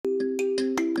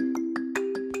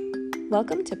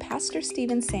Welcome to Pastor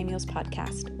Stephen Samuel's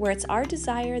podcast, where it's our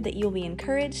desire that you'll be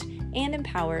encouraged and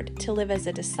empowered to live as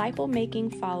a disciple-making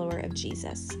follower of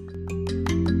Jesus.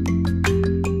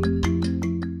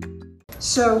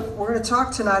 So we're going to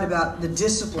talk tonight about the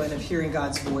discipline of hearing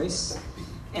God's voice.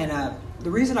 And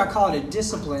the reason I call it a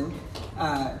discipline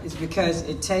is because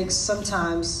it takes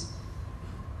sometimes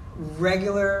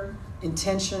regular,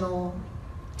 intentional,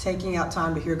 taking out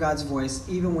time to hear God's voice,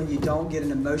 even when you don't get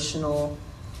an emotional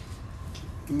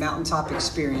mountaintop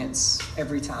experience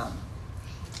every time.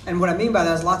 And what I mean by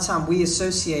that is a lot of time we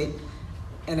associate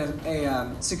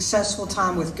a successful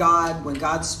time with God when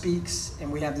God speaks and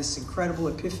we have this incredible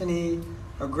epiphany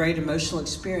or great emotional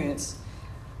experience.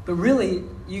 But really,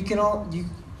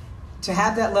 to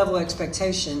have that level of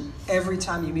expectation every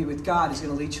time you meet with God is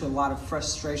going to lead to a lot of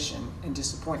frustration and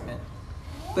disappointment.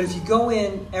 But if you go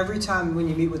in every time when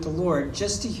you meet with the Lord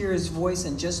just to hear His voice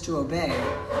and just to obey,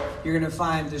 you're going to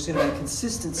find there's going to be a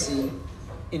consistency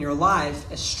in your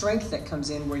life, a strength that comes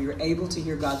in where you're able to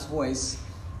hear God's voice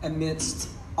amidst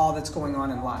all that's going on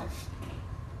in life.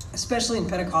 Especially in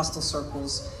Pentecostal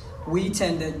circles, we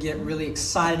tend to get really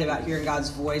excited about hearing God's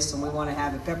voice and we want to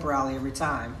have a pep rally every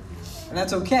time. And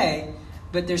that's okay,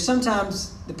 but there's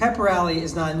sometimes the pep rally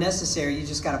is not necessary. You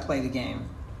just got to play the game.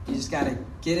 You just got to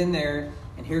get in there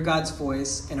and hear God's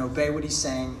voice and obey what He's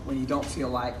saying when you don't feel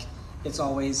like it's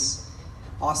always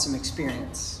awesome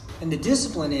experience. And the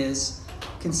discipline is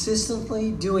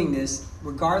consistently doing this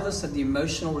regardless of the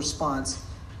emotional response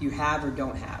you have or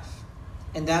don't have.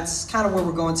 And that's kind of where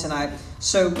we're going tonight.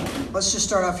 So let's just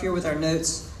start off here with our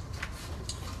notes.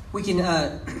 We can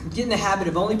get in the habit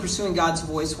of only pursuing God's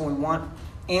voice when we want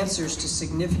answers to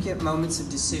significant moments of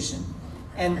decision.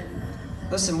 And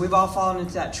listen, we've all fallen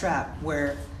into that trap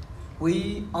where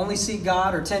we only see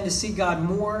God or tend to see God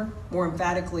more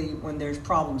emphatically when there's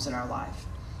problems in our life.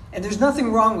 And there's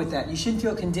nothing wrong with that. You shouldn't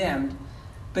feel condemned,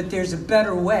 but there's a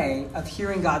better way of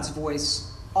hearing God's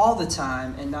voice all the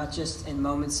time and not just in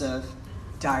moments of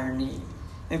dire need.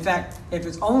 In fact, if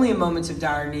it's only in moments of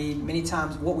dire need, many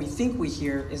times what we think we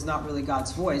hear is not really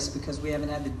God's voice because we haven't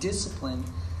had the discipline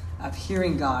of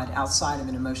hearing God outside of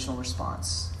an emotional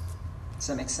response. Does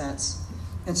that make sense?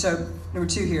 And so, number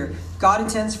 2 here, God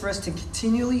intends for us to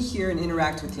continually hear and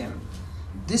interact with Him.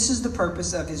 This is the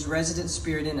purpose of His resident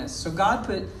Spirit in us. So God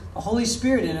put the Holy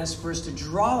Spirit in us for us to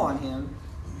draw on Him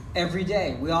every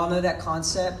day. We all know that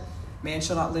concept. Man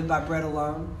shall not live by bread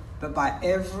alone, but by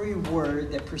every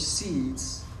word that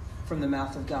proceeds from the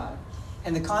mouth of God.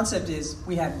 And the concept is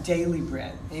we have daily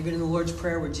bread. Even in the Lord's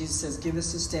Prayer where Jesus says, give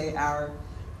us this day our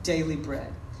daily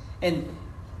bread. And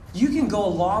you can go a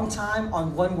long time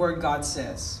on one word God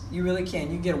says. You really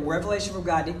can. You get a revelation from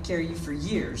God that can carry you for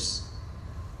years.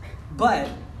 But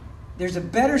there's a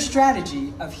better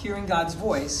strategy of hearing God's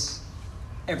voice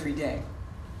every day.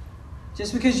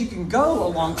 Just because you can go a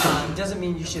long time doesn't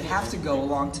mean you should have to go a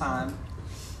long time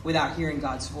without hearing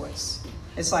God's voice.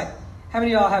 It's like, how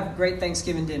many of y'all have great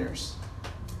Thanksgiving dinners?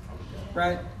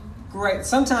 Right? Great.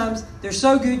 Sometimes they're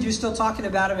so good you're still talking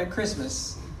about them at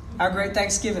Christmas. How great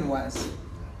Thanksgiving was.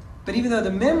 But even though the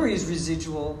memory is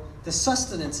residual, the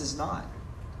sustenance is not.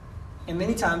 And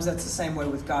many times that's the same way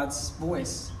with God's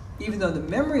voice. Even though the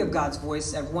memory of God's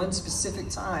voice at one specific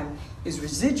time is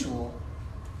residual,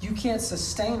 you can't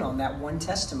sustain on that one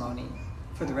testimony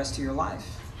for the rest of your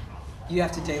life. You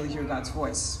have to daily hear God's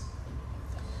voice.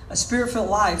 A Spirit-filled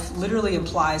life literally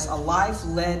implies a life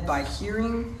led by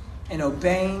hearing and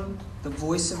obeying the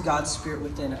voice of God's Spirit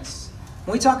within us.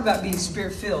 When we talk about being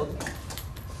Spirit-filled,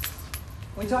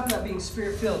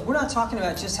 we're not talking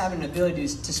about just having an ability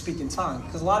to speak in tongues,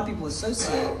 because a lot of people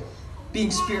associate being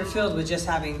Spirit-filled with just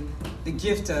having the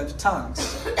gift of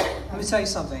tongues. Let me tell you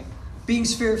something. Being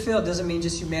Spirit-filled doesn't mean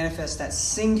just you manifest that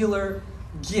singular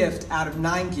gift out of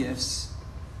 9 gifts.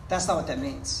 That's not what that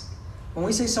means. When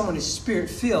we say someone is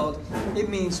Spirit-filled, it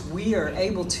means we are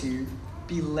able to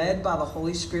be led by the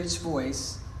Holy Spirit's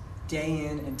voice day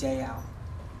in and day out.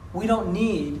 We don't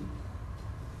need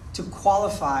to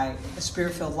qualify a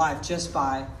Spirit-filled life just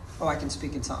by, I can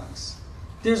speak in tongues.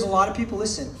 There's a lot of people,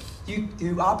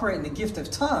 who operate in the gift of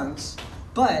tongues,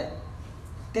 but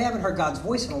they haven't heard God's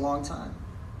voice in a long time.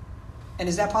 And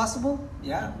is that possible?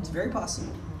 Yeah, it's very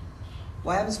possible.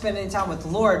 Well, I haven't spent any time with the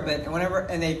Lord, but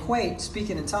and they equate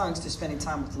speaking in tongues to spending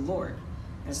time with the Lord.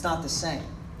 And it's not the same.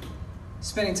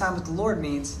 Spending time with the Lord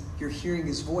means you're hearing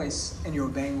His voice and you're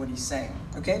obeying what He's saying.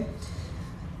 Okay?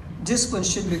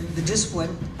 The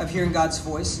discipline of hearing God's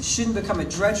voice shouldn't become a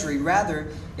drudgery. Rather,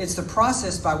 it's the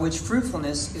process by which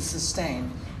fruitfulness is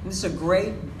sustained. And this is a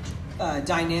great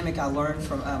dynamic I learned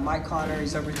from Mike Connor.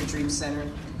 He's over at the Dream Center.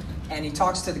 And he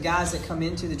talks to the guys that come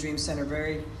into the Dream Center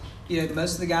very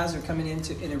Most of the guys are coming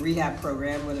in a rehab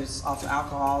program, whether it's off of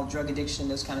alcohol, drug addiction,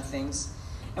 those kind of things.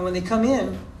 And when they come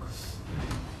in,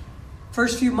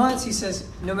 first few months, he says,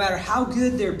 no matter how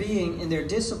good they're being in their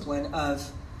discipline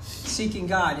of seeking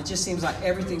God, it just seems like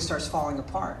everything starts falling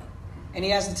apart. And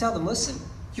he has to tell them, listen,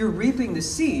 you're reaping the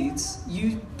seeds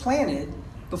you planted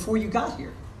before you got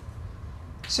here.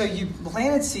 So you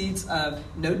planted seeds of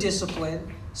no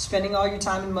discipline, spending all your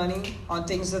time and money on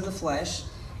things of the flesh.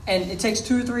 And it takes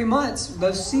 2 or 3 months,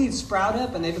 those seeds sprout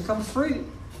up and they become fruit.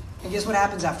 And guess what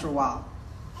happens after a while?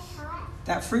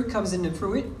 That fruit comes in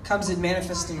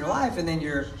manifests in your life, and then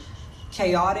you're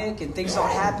chaotic and things don't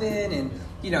happen,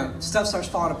 and stuff starts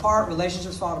falling apart,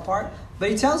 relationships falling apart. But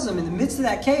he tells them in the midst of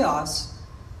that chaos,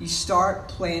 you start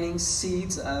planting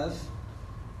seeds of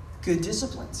good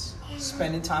disciplines,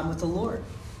 spending time with the Lord,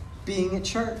 being at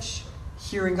church,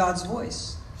 hearing God's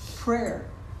voice, prayer,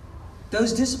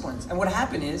 those disciplines. And what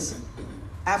happened is,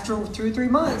 after 2 or 3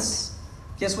 months,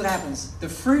 guess what happens? The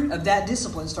fruit of that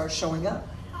discipline starts showing up.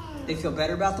 They feel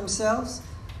better about themselves.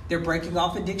 They're breaking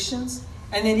off addictions.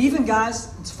 And then even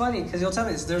guys, it's funny because he'll tell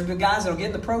me this. There's been guys that'll get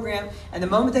in the program, and the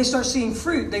moment they start seeing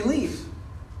fruit, they leave.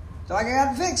 They're like, I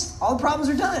got it fixed. All the problems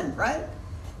are done, right?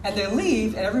 And they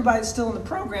leave, and everybody that's still in the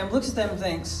program looks at them and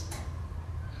thinks,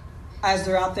 as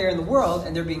they're out there in the world,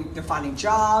 and they're finding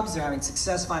jobs, they're having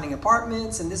success finding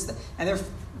apartments, and they're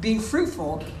being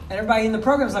fruitful, and everybody in the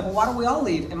program is like, well, why don't we all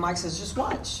leave? And Mike says, just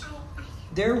watch.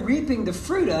 They're reaping the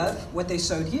fruit of what they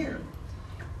sowed here.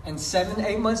 And 7,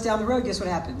 8 months down the road, guess what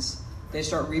happens? They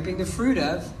start reaping the fruit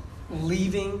of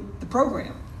leaving the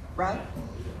program, right?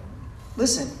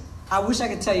 Listen, I wish I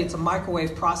could tell you it's a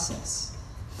microwave process.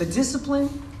 But discipline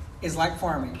is like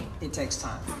farming. It takes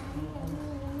time.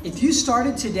 If you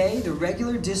started today the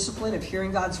regular discipline of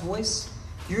hearing God's voice,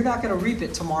 you're not going to reap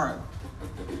it tomorrow.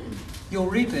 You'll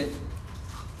reap it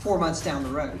 4 months down the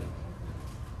road.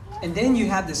 And then you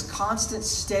have this constant,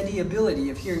 steady ability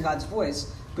of hearing God's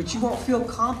voice, but you won't feel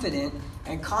confident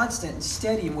and constant and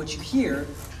steady in what you hear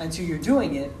until you're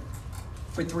doing it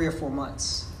for 3 or 4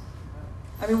 months.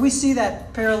 I mean, we see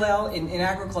that parallel in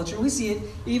agriculture. We see it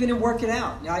even in working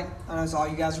out. I know all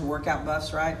you guys are workout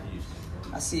buffs, right?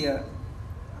 I see a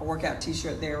workout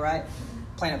t-shirt there, right?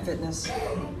 Planet Fitness.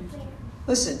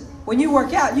 Listen, when you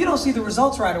work out, you don't see the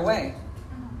results right away.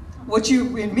 What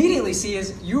you immediately see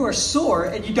is you are sore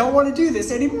and you don't want to do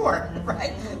this anymore,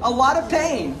 right? A lot of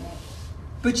pain.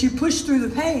 But you push through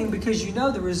the pain because you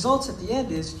know the results at the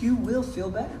end is you will feel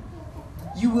better.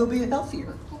 You will be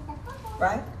healthier,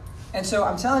 right? And so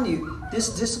I'm telling you, this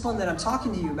discipline that I'm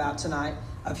talking to you about tonight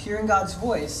of hearing God's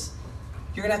voice,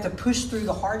 you're going to have to push through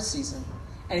the hard season.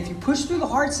 And if you push through the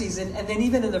hard season and then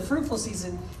even in the fruitful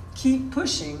season, keep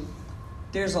pushing,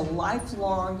 there's a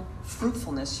lifelong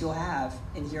fruitfulness you'll have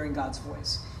in hearing God's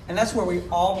voice. And that's where we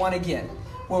all want to get,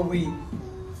 where we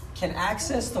can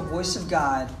access the voice of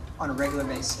God on a regular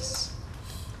basis.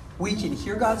 We can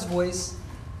hear God's voice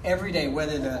every day,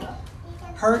 whether the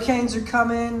hurricanes are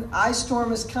coming, ice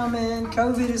storm is coming,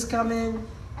 COVID is coming.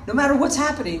 No matter what's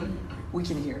happening, we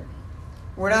can hear.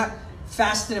 We're not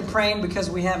fasting and praying because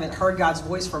we haven't heard God's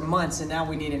voice for months and now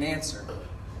we need an answer,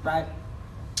 right?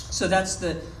 So that's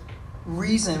the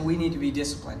reason we need to be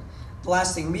disciplined. The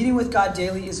last thing, meeting with God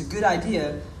daily is a good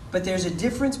idea, but there's a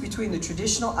difference between the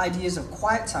traditional ideas of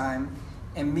quiet time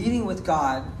and meeting with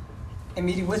God.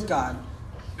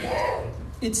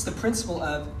 It's the principle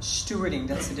of stewarding.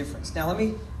 That's the difference. Now let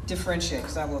me differentiate,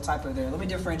 because I have a little typo there. Let me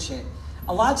differentiate.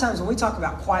 A lot of times when we talk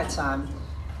about quiet time,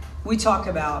 we talk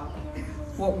about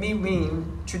what we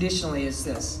mean traditionally is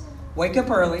this. Wake up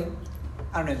early.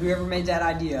 I don't know, whoever made that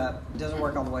idea up, it doesn't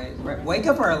work all the way. Right? Wake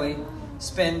up early,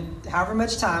 spend however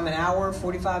much time, an hour,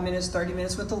 45 minutes, 30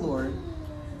 minutes with the Lord,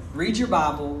 read your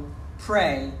Bible,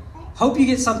 pray, hope you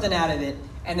get something out of it,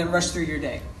 and then rush through your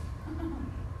day.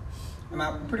 Am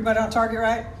I pretty much on target,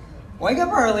 right? Wake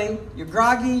up early, you're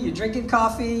groggy, you're drinking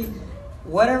coffee,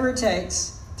 whatever it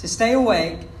takes to stay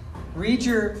awake, read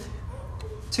your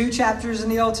 2 chapters in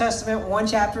the Old Testament, 1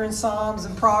 chapter in Psalms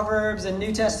and Proverbs and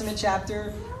New Testament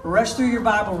chapter, rush through your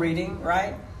Bible reading,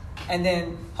 right? And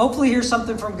then hopefully hear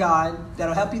something from God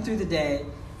that'll help you through the day.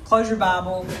 Close your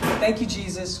Bible. Thank you,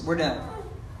 Jesus. We're done.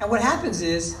 And what happens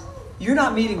is you're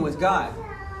not meeting with God.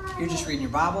 You're just reading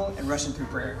your Bible and rushing through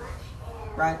prayer,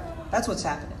 right? That's what's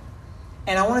happening.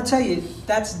 And I want to tell you,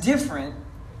 that's different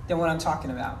than what I'm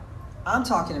talking about. I'm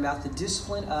talking about the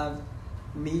discipline of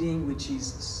meeting with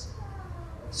Jesus.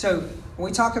 So when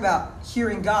we talk about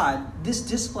hearing God, this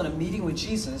discipline of meeting with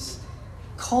Jesus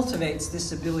cultivates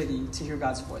this ability to hear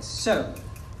God's voice. So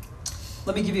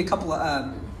let me give you a couple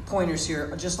of pointers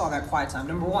here just on that quiet time.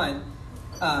 Number one,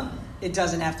 it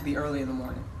doesn't have to be early in the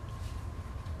morning.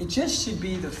 it just should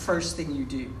be the first thing you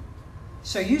do.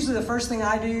 So usually the first thing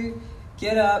I do,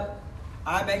 get up,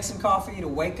 I make some coffee to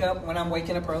wake up when I'm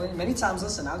waking up early. Many times,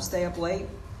 listen, I'll stay up late.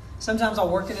 Sometimes I'll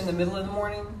work it in the middle of the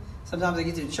morning. Sometimes I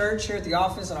get to the church here at the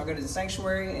office and I'll go to the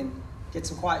sanctuary and get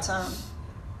some quiet time.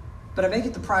 But I make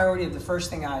it the priority of the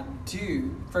first thing I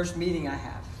do, first meeting I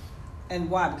have. And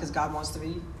why? Because God wants to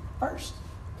be first,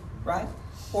 right?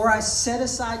 Or I set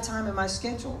aside time in my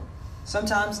schedule.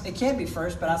 Sometimes it can't be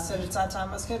first, but I set aside time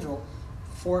in my schedule.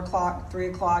 4 o'clock, 3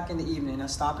 o'clock in the evening, I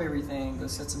stop everything, go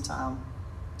set some time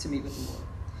to meet with the Lord.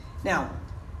 Now,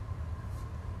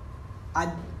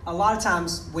 a lot of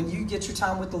times when you get your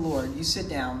time with the Lord, you sit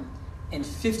down and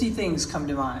 50 things come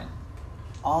to mind.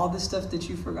 All the stuff that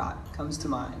you forgot comes to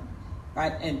mind,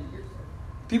 right? And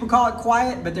people call it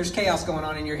quiet, but there's chaos going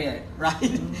on in your head,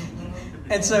 right?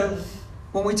 And so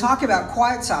when we talk about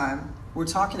quiet time, we're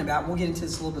talking about, we'll get into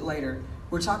this a little bit later,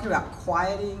 we're talking about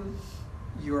quieting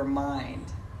your mind.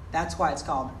 That's why it's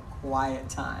called quiet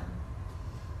time.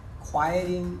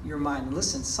 Quieting your mind.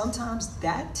 Listen, sometimes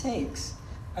that takes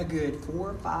a good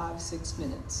 4, 5, 6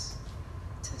 minutes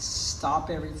to stop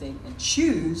everything and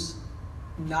choose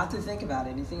not to think about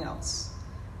anything else,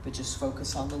 but just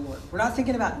focus on the Lord. We're not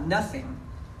thinking about nothing.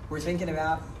 We're thinking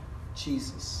about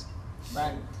Jesus,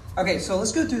 right? Okay, so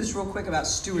let's go through this real quick about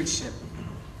stewardship.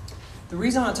 The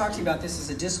reason I want to talk to you about this as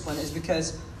a discipline is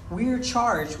because we are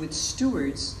charged with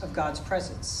stewards of God's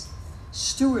presence,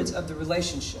 stewards of the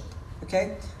relationship,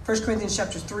 okay? 1 Corinthians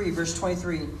chapter 3, verse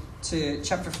 23 to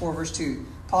chapter 4, verse 2,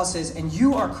 Paul says, "And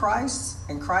you are Christ's,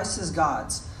 and Christ is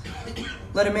God's.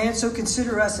 Let a man so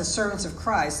consider us as servants of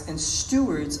Christ and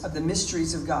stewards of the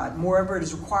mysteries of God. Moreover, it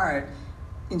is required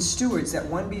in stewards that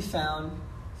one be found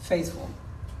faithful."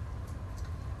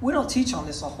 We don't teach on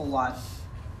this a whole lot,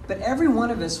 but every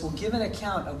one of us will give an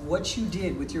account of what you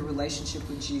did with your relationship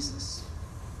with Jesus.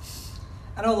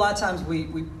 I know a lot of times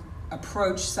we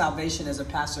approach salvation as a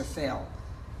pass or fail.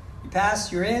 You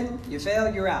pass, you're in. You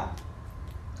fail, you're out.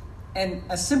 And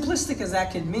as simplistic as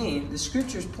that could mean, the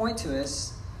scriptures point to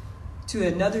us to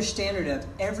another standard of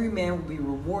every man will be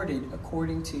rewarded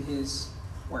according to his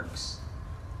works.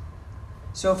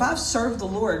 So if I've served the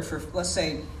Lord for, let's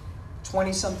say,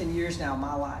 20-something years now in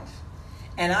my life,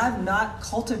 and I've not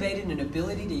cultivated an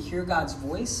ability to hear God's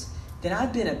voice, then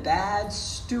I've been a bad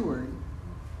steward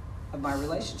of my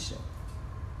relationship.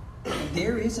 And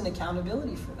there is an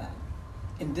accountability for that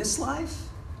in this life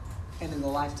and in the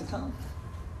life to come.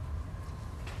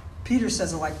 Peter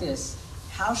says it like this: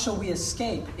 "How shall we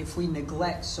escape if we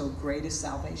neglect so great a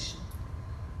salvation?"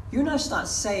 You're just not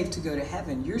saved to go to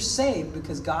heaven. You're saved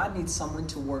because God needs someone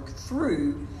to work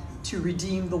through to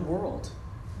redeem the world.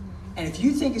 And if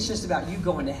you think it's just about you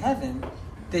going to heaven,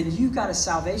 then you've got a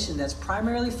salvation that's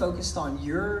primarily focused on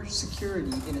your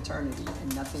security in eternity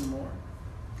and nothing more.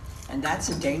 And that's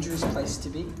a dangerous place to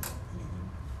be.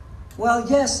 Well,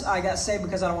 yes, I got saved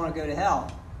because I don't want to go to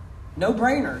hell. No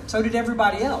brainer. So did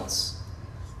everybody else.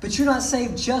 But you're not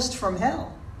saved just from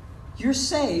hell. You're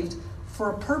saved for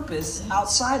a purpose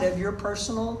outside of your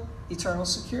personal eternal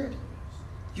security.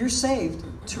 You're saved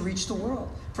to reach the world,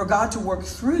 for God to work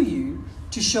through you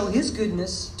to show his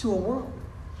goodness to a world.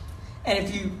 And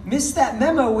if you missed that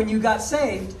memo when you got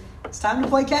saved, it's time to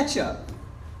play catch up,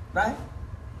 right?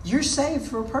 You're saved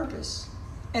for a purpose.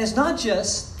 And it's not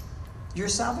just your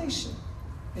salvation.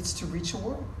 It's to reach a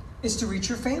world. It's to reach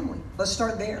your family. Let's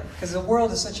start there, because the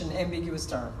world is such an ambiguous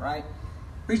term, right?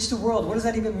 Reach the world. What does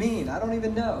that even mean? I don't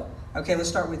even know. Okay, let's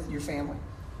start with your family.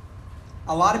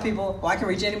 A lot of people, well, I can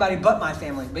reach anybody but my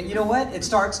family. But you know what? It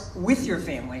starts with your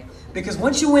family. Because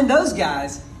once you win those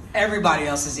guys, everybody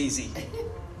else is easy.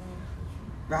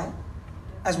 Right?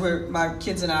 As my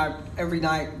kids and I, every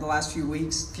night, the last few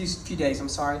days,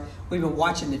 we've been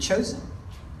watching The Chosen.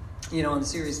 You know, on the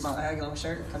series, I got on my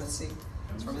shirt, kind of see.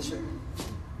 It's from the shirt.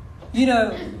 You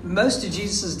know, most of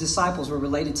Jesus' disciples were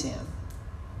related to him.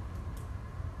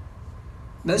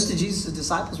 Most of Jesus'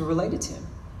 disciples were related to him.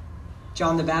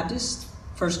 John the Baptist,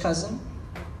 first cousin.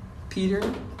 Peter,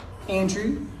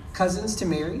 Andrew, cousins to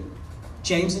Mary.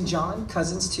 James and John,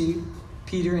 cousins to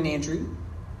Peter and Andrew.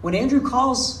 When Andrew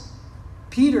calls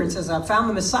Peter and says, "I found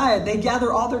the Messiah," they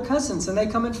gather all their cousins and they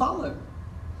come and follow.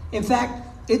 In fact,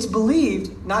 it's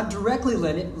believed, not directly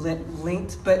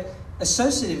linked, but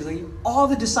associatively, all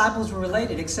the disciples were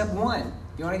related except one.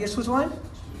 You want to guess which one?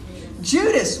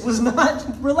 Judas was not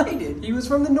related. He was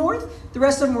from the north. The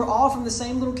rest of them were all from the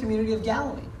same little community of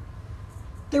Galilee.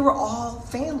 They were all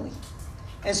family.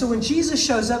 And so when Jesus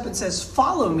shows up and says,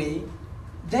 "Follow me,"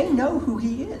 they know who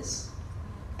he is.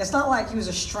 It's not like he was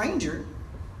a stranger.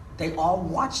 They all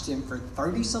watched him for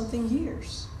 30-something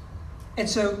years. And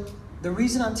so The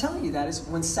reason I'm telling you that is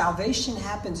when salvation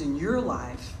happens in your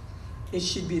life, it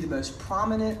should be the most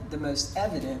prominent, the most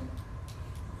evident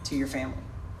to your family.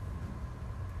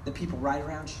 The people right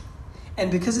around you. And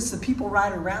because it's the people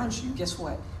right around you, guess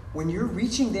what? When you're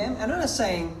reaching them, and I'm not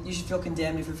saying you should feel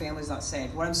condemned if your family's not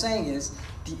saved. What I'm saying is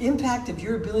the impact of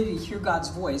your ability to hear God's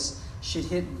voice should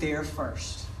hit there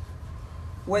first.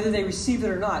 Whether they receive it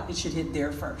or not, it should hit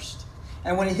there first.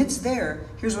 And when it hits there,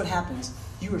 here's what happens.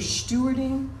 You are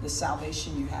stewarding the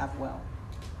salvation you have well.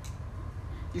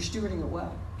 You're stewarding it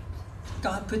well.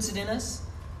 God puts it in us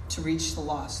to reach the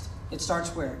lost. It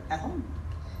starts where? At home.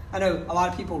 I know a lot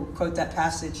of people quote that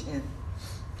passage in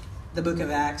the book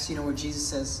of Acts, where Jesus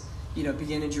says,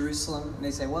 begin in Jerusalem. And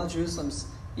they say, well, Jerusalem's,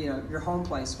 your home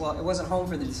place. Well, it wasn't home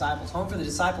for the disciples. Home for the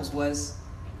disciples was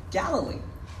Galilee.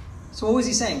 So what was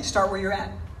he saying? Start where you're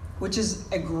at, which is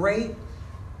a great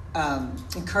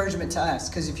encouragement to us.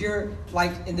 Because if you're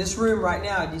like in this room right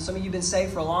now, some of you have been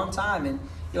saved for a long time, and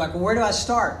you're like, well, where do I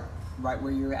start? Right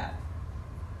where you're at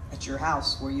your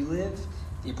house, where you live,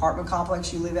 the apartment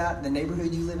complex you live at, the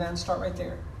neighborhood you live in. Start right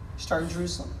there. Start in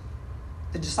Jerusalem.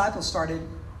 The disciples started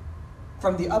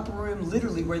from the upper room,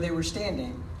 literally where they were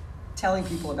standing, telling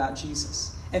people about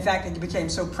Jesus. In fact, it became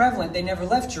so prevalent, they never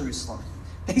left Jerusalem.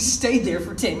 They stayed there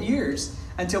for 10 years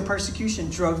until persecution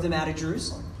drove them out of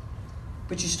Jerusalem.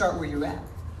 But you start where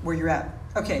you're at.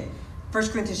 Okay, 1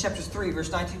 Corinthians chapter 3,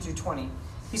 verse 19 through 20.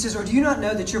 He says, or do you not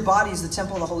know that your body is the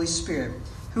temple of the Holy Spirit,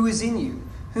 who is in you,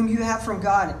 whom you have from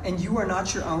God, and you are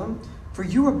not your own? For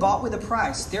you were bought with a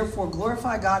price. Therefore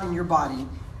glorify God in your body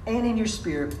and in your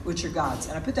spirit, which are God's.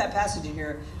 And I put that passage in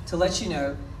here to let you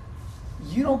know,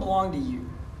 you don't belong to you.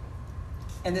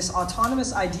 And this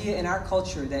autonomous idea in our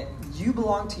culture that you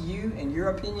belong to you and your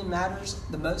opinion matters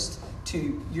the most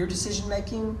to your decision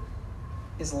making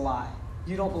is a lie.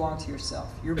 You don't belong to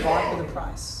yourself. You're bought with a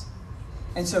price.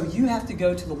 And so you have to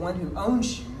go to the one who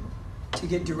owns you to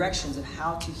get directions of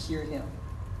how to hear him.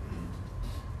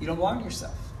 You don't belong to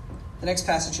yourself. The next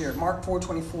passage here, Mark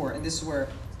 4:24, and this is where it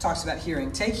talks about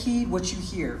hearing. Take heed what you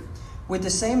hear. With the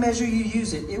same measure you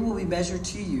use it, it will be measured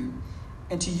to you.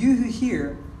 And to you who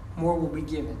hear, more will be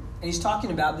given. And he's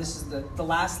talking about, this is the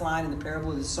last line in the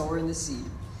parable of the sower and the seed.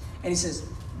 And he says,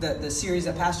 the series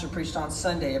that Pastor preached on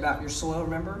Sunday about your soil,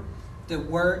 remember?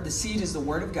 The seed is the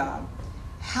word of God.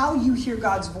 How you hear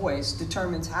God's voice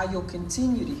determines how you'll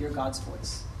continue to hear God's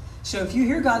voice. So if you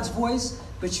hear God's voice,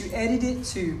 but you edit it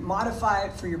to modify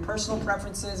it for your personal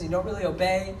preferences, and you don't really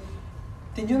obey,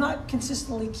 then you'll not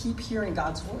consistently keep hearing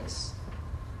God's voice.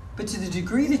 But to the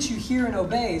degree that you hear and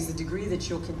obey is the degree that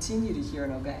you'll continue to hear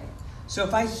and obey. So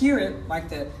if I hear it, like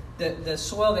the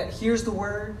soil that hears the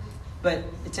word, but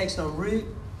it takes no root,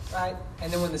 right?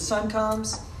 And then when the sun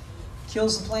comes,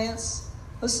 kills the plants,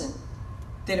 listen,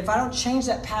 that if I don't change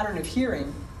that pattern of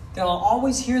hearing, then I'll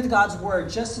always hear God's word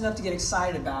just enough to get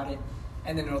excited about it,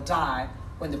 and then it'll die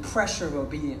when the pressure of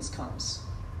obedience comes.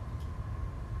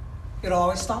 It'll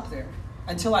always stop there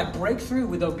until I break through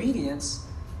with obedience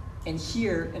and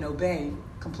hear and obey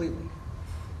completely.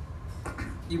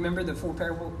 You remember the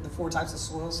four types of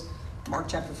soils? Mark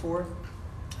chapter 4.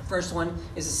 The first one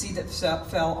is the seed that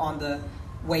fell on the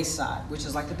wayside, which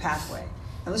is like the pathway.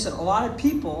 And listen, a lot of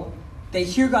people, they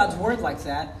hear God's word like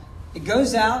that. It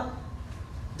goes out,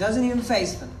 doesn't even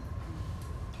faze them.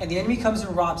 And the enemy comes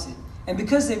and robs it. And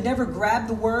because they've never grabbed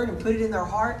the word and put it in their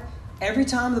heart, every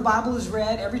time the Bible is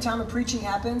read, every time a preaching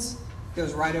happens, it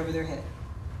goes right over their head.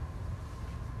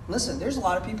 Listen, there's a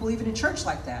lot of people even in church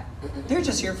like that. They're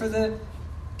just here for the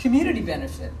community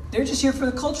benefit. They're just here for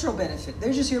the cultural benefit.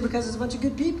 They're just here because there's a bunch of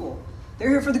good people. They're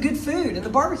here for the good food and the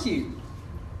barbecue.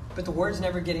 But the word's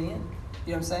never getting in.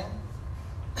 You know what I'm saying?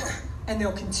 And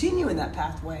they'll continue in that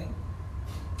pathway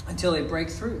until they break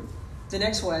through. The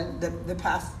next one, the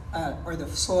path or the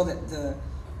soil that the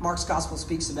Mark's gospel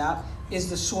speaks about is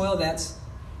the soil that's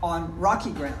on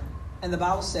rocky ground. And the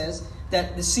Bible says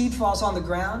that the seed falls on the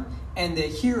ground and the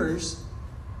hearers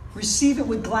receive it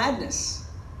with gladness.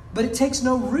 But it takes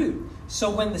no root. So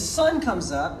when the sun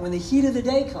comes up, when the heat of the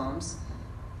day comes,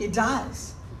 it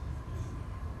dies.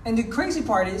 And the crazy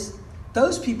part is,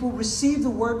 those people receive the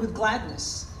word with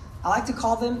gladness. I like to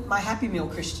call them my Happy Meal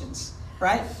Christians,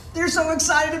 right? They're so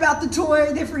excited about the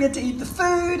toy, they forget to eat the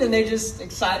food, and they're just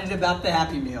excited about the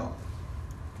Happy Meal.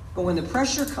 But when the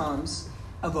pressure comes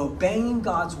of obeying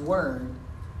God's word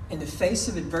in the face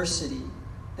of adversity,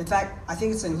 in fact, I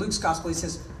think it's in Luke's gospel, he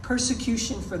says,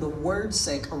 persecution for the word's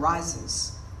sake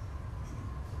arises.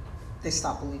 They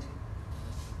stop believing.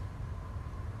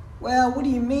 Well, what do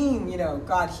you mean,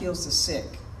 God heals the sick?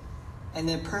 And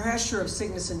the pressure of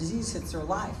sickness and disease hits their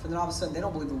life. And then all of a sudden, they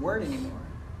don't believe the word anymore.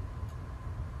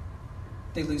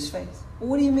 they lose faith. Well,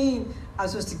 what do you mean I'm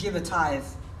supposed to give a tithe,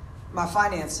 my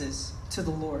finances, to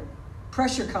the Lord?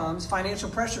 Pressure comes, financial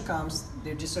pressure comes,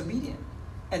 they're disobedient.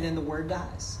 And then the word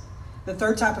dies. The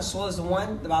third type of soil is the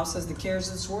one, the Bible says, the cares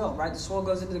of this world, right? The soil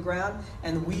goes into the ground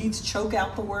and the weeds choke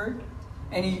out the word.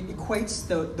 And he equates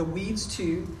the weeds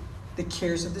to the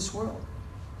cares of this world,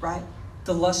 right?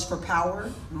 The lust for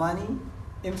power, money,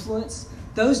 influence.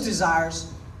 Those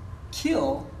desires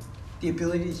kill the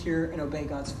ability to hear and obey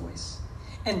God's voice.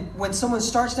 And when someone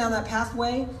starts down that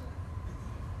pathway,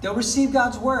 they'll receive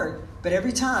God's word, but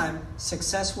every time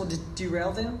success will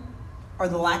derail them, or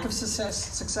the lack of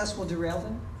success will derail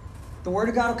them. The word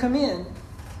of God will come in,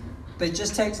 but it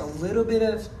just takes a little bit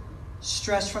of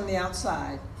stress from the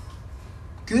outside.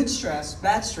 Good stress,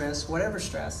 bad stress, whatever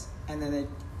stress, and then they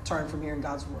turn from hearing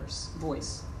God's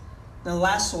voice. Now the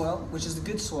last soil, which is the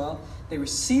good soil, they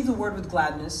receive the word with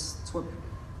gladness. That's what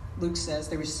Luke says.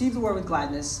 They receive the word with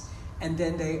gladness, and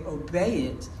then they obey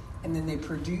it, and then they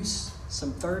produce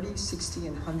some 30, 60,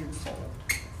 and 100-fold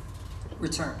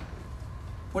return.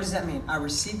 What does that mean? I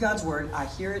receive God's word, I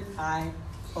hear it, I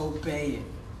obey it.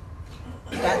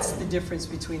 That's the difference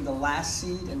between the last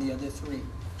seed and the other three.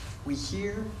 We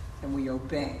hear and we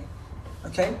obey.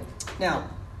 Okay? Now,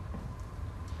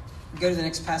 go to the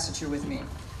next passage here with me.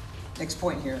 Next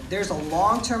point here. There's a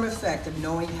long-term effect of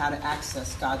knowing how to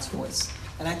access God's voice.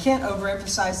 And I can't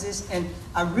overemphasize this, and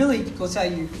I really will tell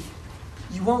you,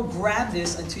 you won't grab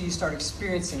this until you start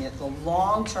experiencing it, the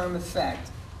long-term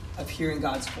effect of hearing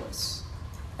God's voice.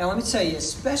 Now, let me tell you,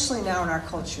 especially now in our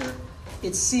culture,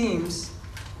 it seems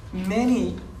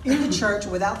many in the church,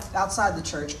 outside the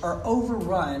church, are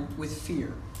overrun with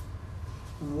fear.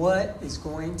 What is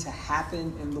going to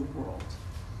happen in the world?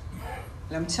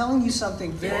 And I'm telling you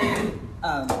something very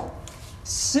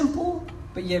simple,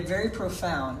 but yet very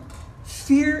profound.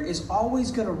 Fear is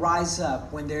always going to rise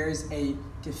up when there is a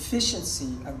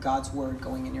deficiency of God's word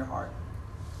going in your heart.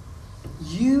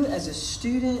 You, as a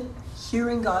student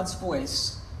hearing God's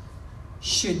voice,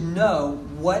 should know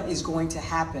what is going to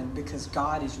happen because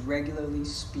God is regularly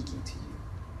speaking to you.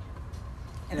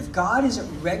 And if God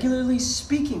isn't regularly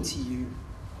speaking to you,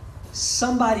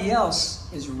 somebody else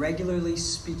is regularly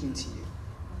speaking to you.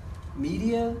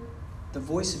 Media, the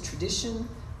voice of tradition,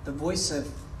 the voice of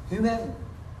whomever.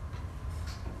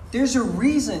 There's a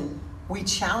reason we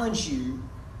challenge you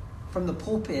from the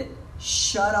pulpit,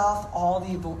 shut off all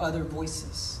the other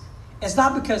voices. It's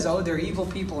not because, they're evil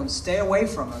people and stay away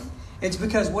from them. It's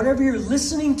because whatever you're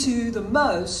listening to the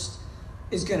most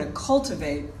is going to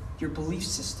cultivate your belief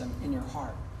system in your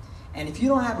heart. And if you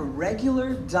don't have a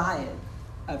regular diet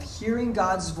of hearing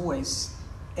God's voice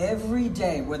every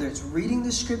day, whether it's reading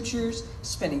the scriptures,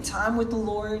 spending time with the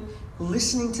Lord,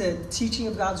 listening to teaching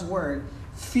of God's word,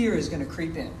 fear is going to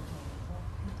creep in.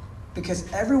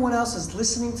 Because everyone else is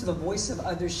listening to the voice of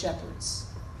other shepherds.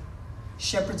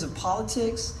 Shepherds of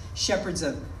politics, shepherds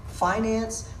of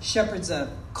finance, shepherds of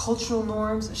cultural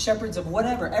norms, shepherds of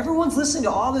whatever. Everyone's listening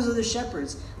to all those other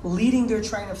shepherds leading their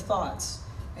train of thoughts.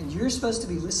 And you're supposed to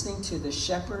be listening to the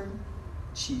shepherd,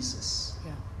 Jesus.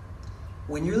 Yeah.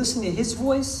 When you're listening to his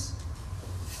voice,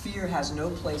 fear has no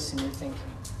place in your thinking.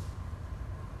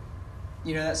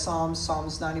 You know that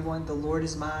Psalms 91, the Lord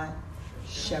is my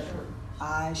shepherd.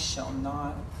 I shall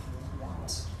not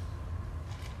want.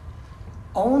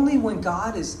 Only when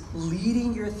God is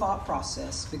leading your thought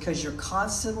process, because you're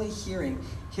constantly hearing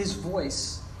his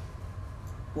voice,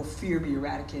 will fear be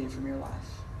eradicated from your life.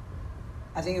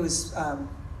 I think it was, I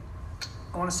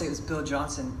want to say it was Bill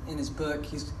Johnson in his book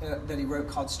that he wrote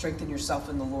called Strengthen Yourself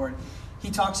in the Lord.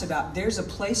 He talks about there's a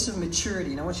place of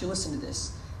maturity, and I want you to listen to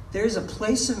this. There's a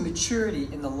place of maturity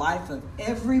in the life of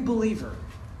every believer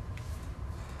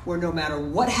where no matter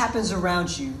what happens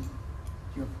around you,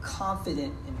 you're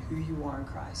confident in who you are in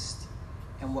Christ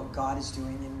and what God is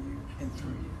doing in you and through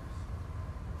you.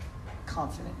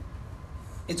 Confident.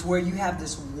 It's where you have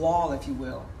this wall, if you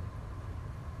will.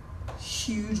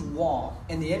 Huge wall.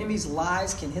 And the enemy's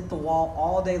lies can hit the wall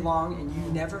all day long and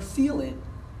you never feel it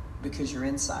because you're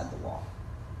inside the wall.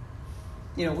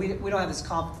 You know, we don't have this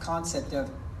concept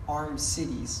of armed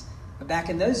cities. But back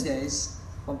in those days,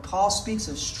 when Paul speaks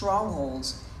of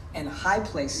strongholds and high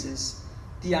places,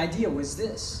 the idea was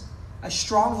this. A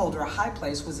stronghold or a high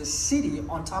place was a city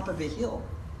on top of a hill.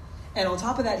 And on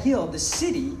top of that hill, the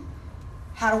city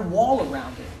had a wall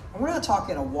around it. And we're not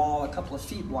talking a wall a couple of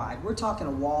feet wide. We're talking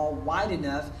a wall wide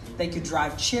enough they could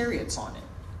drive chariots on it.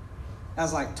 That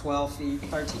was like 12 feet,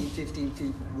 13, 15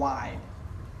 feet wide.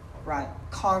 Right?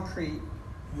 Concrete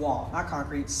wall. Not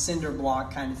concrete, cinder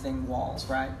block kind of thing walls,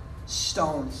 right?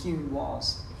 Stone hewn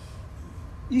walls.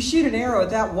 You shoot an arrow at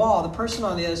that wall, the person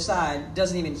on the other side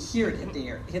doesn't even hear it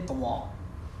hit the wall.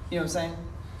 You know what I'm saying?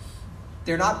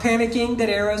 They're not panicking that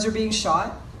arrows are being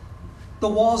shot. The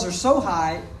walls are so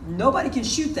high, nobody can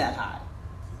shoot that high.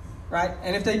 Right?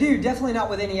 And if they do, definitely not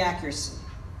with any accuracy.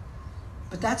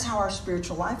 But that's how our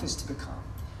spiritual life is to become.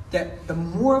 That the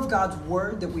more of God's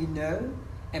word that we know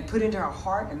and put into our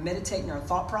heart and meditate in our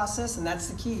thought process, and that's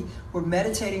the key, we're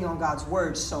meditating on God's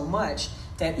word so much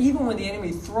that even when the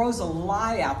enemy throws a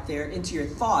lie out there into your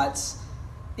thoughts,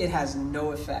 it has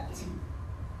no effect.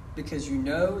 Because you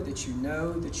know that you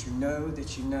know that you know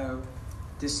that you know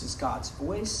this is God's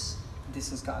voice,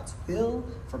 this is God's will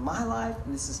for my life,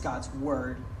 and this is God's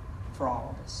word for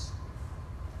all of us.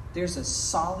 There's a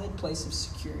solid place of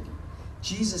security.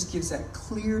 Jesus gives that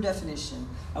clear definition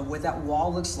of what that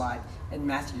wall looks like in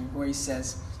Matthew, where he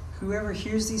says, whoever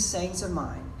hears these sayings of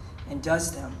mine and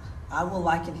does them, I will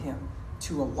liken him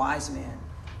to a wise man,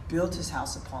 built his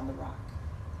house upon the rock.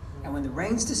 And when the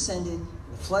rains descended,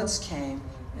 the floods came,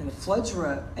 and the floods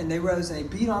they rose and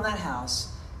they beat on that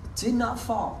house, it did not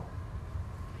fall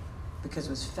because it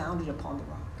was founded upon the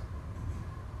rock.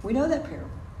 We know that parable.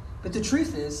 But the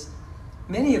truth is,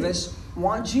 many of us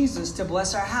want Jesus to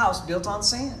bless our house built on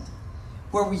sand,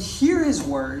 where we hear his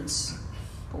words,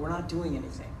 but we're not doing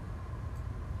anything.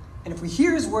 And if we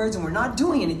hear his words and we're not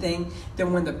doing anything,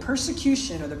 then when the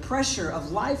persecution or the pressure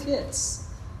of life hits,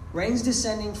 rains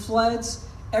descending, floods,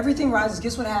 everything rises,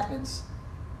 guess what happens?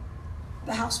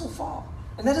 The house will fall.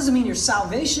 And that doesn't mean your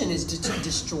salvation is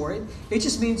destroyed. It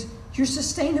just means your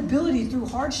sustainability through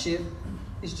hardship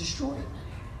is destroyed.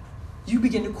 You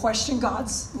begin to question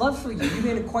God's love for you. You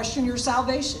begin to question your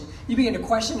salvation. You begin to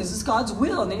question, is this God's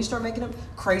will? And then you start making up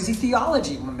crazy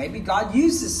theology. Well, maybe God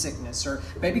used this sickness, or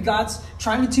maybe God's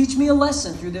trying to teach me a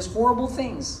lesson through this horrible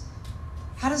things.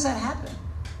 How does that happen?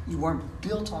 You weren't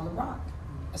built on the rock.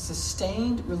 A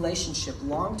sustained relationship,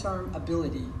 long-term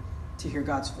ability to hear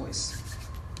God's voice.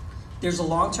 There's a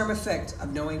long-term effect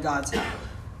of knowing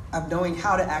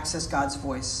how to access God's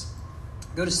voice.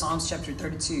 Go to Psalms chapter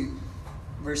 32.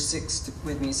 Verse 6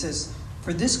 with me. It says,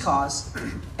 for this cause,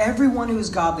 everyone who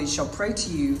is godly shall pray to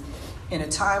you in a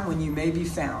time when you may be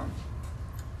found.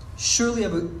 Surely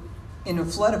in a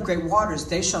flood of great waters,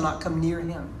 they shall not come near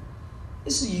him.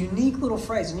 This is a unique little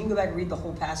phrase, and you can go back and read the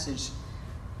whole passage.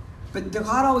 But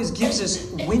God always gives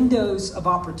us windows of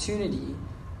opportunity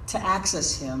to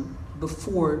access him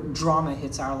before drama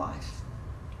hits our life.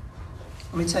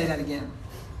 Let me tell you that again.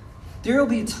 There will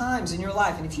be times in your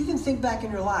life, and if you can think back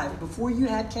in your life, before you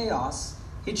had chaos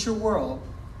hit your world,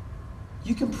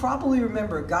 you can probably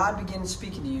remember God began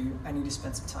speaking to you, I need to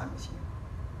spend some time with you.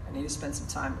 I need to spend some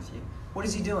time with you. What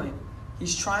is he doing?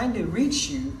 He's trying to reach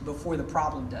you before the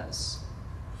problem does,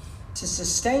 to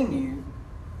sustain you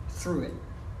through it.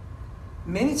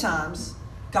 Many times,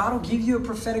 God will give you a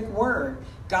prophetic word.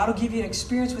 God will give you an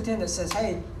experience with him that says,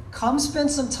 hey, come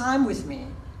spend some time with me.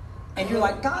 And you're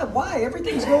like, God, why?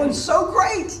 Everything's going so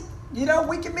great. You know,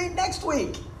 we can meet next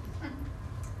week.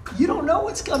 You don't know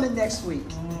what's coming next week.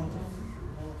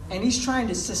 And he's trying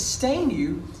to sustain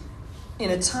you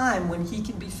in a time when he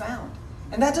can be found.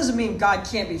 And that doesn't mean God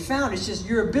can't be found. It's just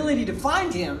your ability to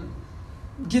find him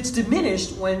gets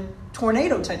diminished when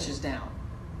tornado touches down.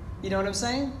 You know what I'm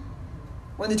saying?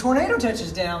 When the tornado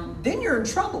touches down, then you're in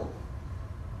trouble.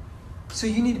 So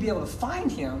you need to be able to find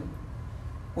him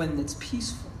when it's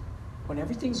peaceful. When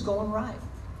everything's going right.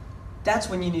 That's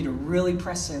when you need to really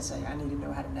press in and say, I need to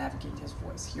know how to navigate his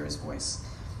voice, hear his voice.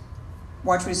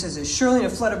 Watch what he says. Surely in a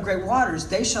flood of great waters,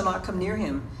 they shall not come near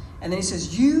him. And then he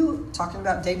says, you, talking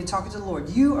about David talking to the Lord,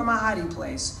 you are my hiding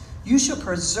place. You shall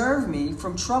preserve me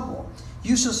from trouble.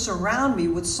 You shall surround me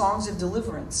with songs of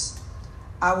deliverance.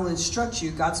 I will instruct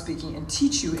you, God speaking, and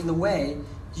teach you in the way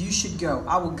you should go.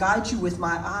 I will guide you with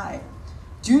my eye.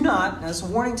 Do not, that's a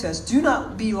warning to us, do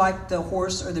not be like the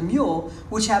horse or the mule,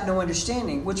 which have no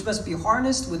understanding, which must be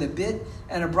harnessed with a bit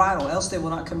and a bridle, else they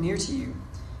will not come near to you.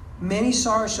 Many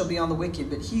sorrows shall be on the wicked,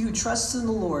 but he who trusts in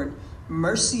the Lord,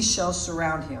 mercy shall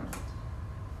surround him.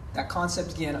 That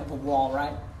concept again of a wall,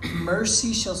 right?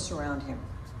 Mercy shall surround him.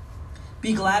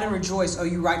 Be glad and rejoice, O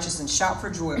you righteous, and shout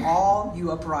for joy, all you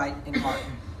upright in heart.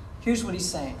 Here's what he's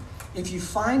saying. If you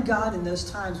find God in those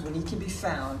times when he can be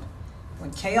found, when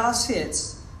chaos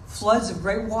hits, floods of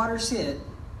great waters hit,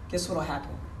 guess what will happen?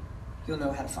 You'll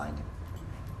know how to find him.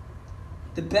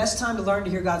 The best time to learn to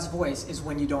hear God's voice is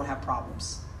when you don't have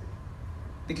problems.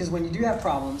 Because when you do have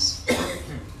problems,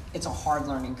 it's a hard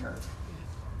learning curve.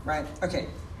 Right? Okay,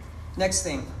 next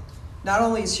thing. Not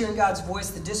only is hearing God's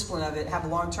voice, the discipline of it, have a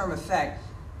long-term effect,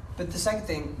 but the second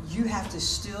thing, you have to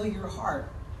still your heart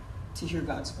to hear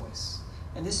God's voice.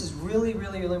 And this is really,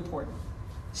 really, really important.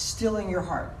 stilling your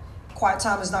heart. Quiet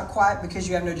time is not quiet because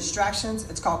you have no distractions.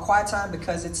 It's called quiet time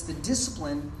because it's the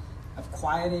discipline of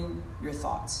quieting your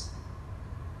thoughts.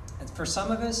 And for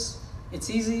some of us, it's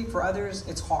easy. For others,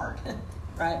 it's hard,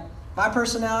 right? My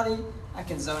personality, I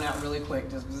can zone out really quick.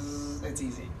 Just bzzz, it's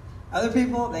easy. Other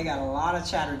people, they got a lot of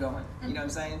chatter going. You know what I'm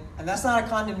saying? And that's not a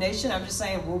condemnation. I'm just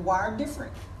saying we're wired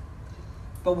different.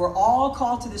 But we're all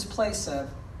called to this place of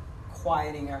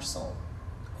quieting our soul,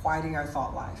 quieting our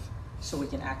thought life so we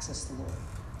can access the Lord.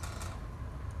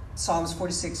 Psalms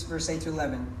 46, verse 8 through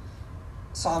 11.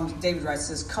 David writes,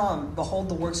 says, "Come, behold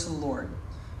the works of the Lord,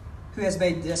 who has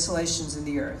made desolations in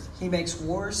the earth. He makes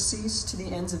wars cease to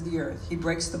the ends of the earth. He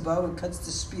breaks the bow and cuts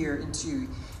the spear in two.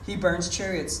 He burns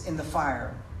chariots in the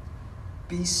fire.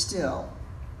 Be still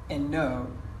and know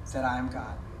that I am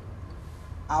God.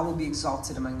 I will be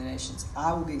exalted among the nations.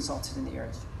 I will be exalted in the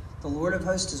earth. The Lord of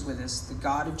hosts is with us. The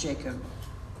God of Jacob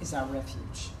is our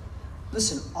refuge."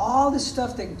 Listen, all this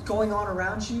stuff that's going on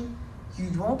around you, you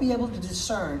won't be able to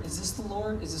discern, is this the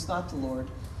Lord? Is this not the Lord?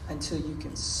 Until you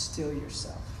can still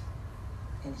yourself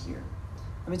and hear.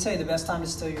 Let me tell you the best time to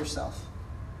still yourself: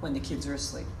 when the kids are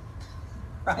asleep,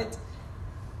 right?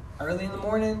 Early in the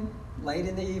morning, late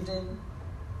in the evening,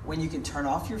 when you can turn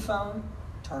off your phone,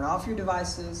 turn off your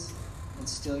devices, and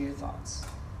still your thoughts.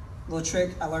 A little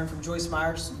trick I learned from Joyce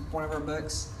Myers, one of her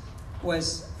books,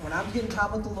 was when I'm getting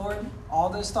time with the Lord, all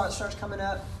those thoughts start coming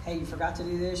up. Hey, you forgot to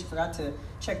do this. You forgot to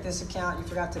check this account. You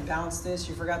forgot to balance this.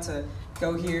 You forgot to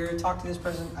go here, talk to this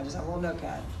person. I just have a little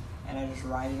notepad, and I just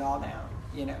write it all down.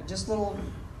 Just little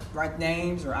write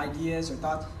names or ideas or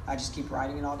thoughts. I just keep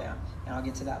writing it all down, and I'll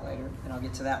get to that later, and I'll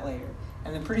get to that later.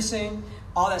 And then pretty soon,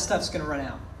 all that stuff's going to run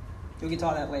out. You'll get to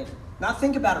all that later. Not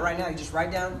think about it right now. You just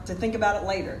write down to think about it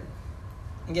later.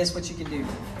 And guess what you can do?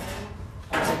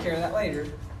 I'll take care of that later.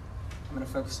 I'm going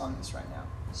to focus on this right now,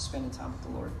 spending time with the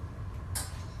Lord.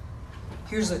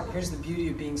 Here's the beauty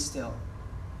of being still.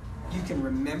 You can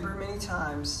remember many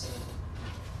times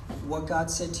what God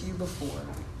said to you before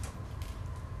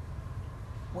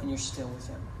when you're still with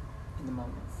Him in the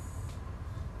moment.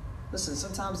 Listen,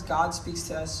 sometimes God speaks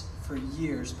to us for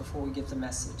years before we get the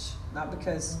message. Not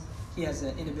because He has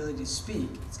an inability to speak.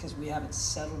 It's because we haven't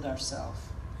settled ourselves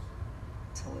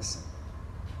to listen.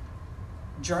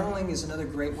 Journaling is another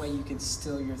great way you can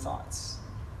still your thoughts.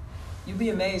 You'll be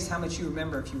amazed how much you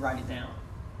remember if you write it down,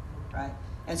 right?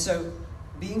 And so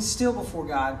being still before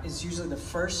God is usually the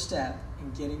first step in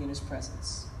getting in His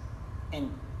presence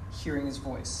and hearing His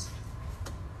voice.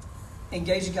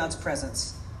 Engaging God's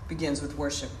presence begins with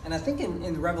worship. And I think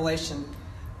in Revelation,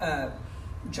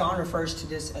 John refers to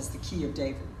this as the key of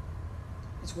David.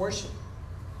 It's worship.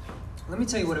 Let me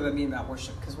tell you what I mean about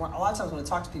worship, because a lot of times when I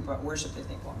talk to people about worship, they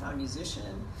think, well, I'm not a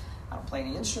musician, I don't play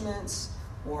any instruments,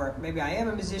 or maybe I am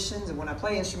a musician, and when I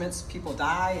play instruments, people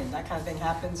die, and that kind of thing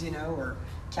happens, or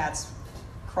cats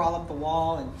crawl up the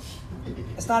wall, and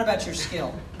it's not about your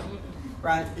skill,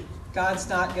 right? God's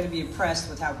not going to be impressed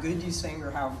with how good you sing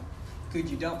or how good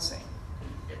you don't sing.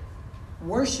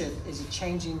 Worship is a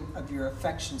changing of your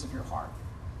affections of your heart.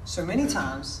 So many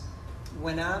times,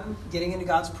 when I'm getting into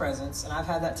God's presence, and I've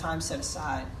had that time set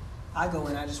aside, I go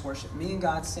in, I just worship. Me and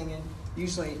God singing.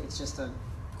 Usually it's just a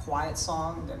quiet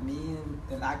song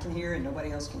that I can hear and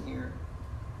nobody else can hear,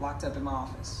 locked up in my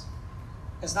office.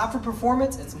 It's not for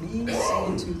performance, it's me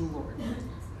singing to the Lord.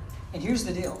 And here's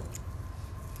the deal.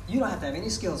 You don't have to have any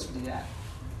skills to do that.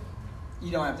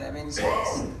 You don't have to have any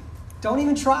skills. Don't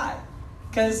even try,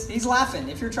 because He's laughing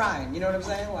if you're trying. You know what I'm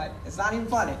saying? Like, it's not even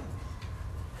funny.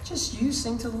 Just you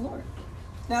sing to the Lord.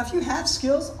 Now, if you have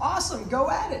skills, awesome, go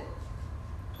at it,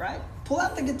 right? Pull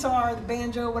out the guitar, the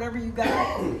banjo, whatever you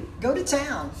got. Go to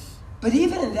town. But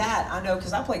even in that, I know,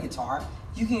 because I play guitar,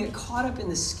 you can get caught up in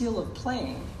the skill of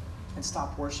playing and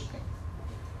stop worshiping,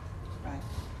 right?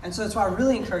 And so that's why I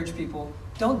really encourage people,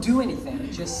 don't do anything,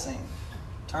 just sing.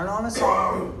 Turn on a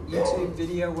song, YouTube,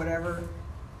 video, whatever,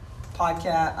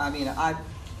 podcast,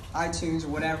 iTunes or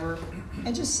whatever,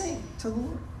 and just sing to the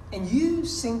Lord. And you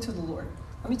sing to the Lord.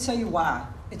 Let me tell you why.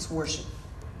 It's worship.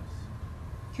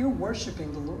 You're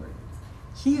worshiping the Lord.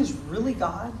 He is really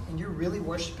God, and you're really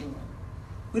worshiping Him.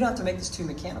 We don't have to make this too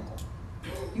mechanical.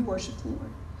 You worship the Lord.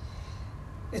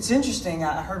 It's interesting.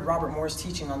 I heard Robert Morris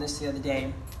teaching on this the other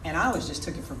day, and I always just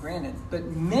took it for granted. But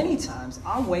many times,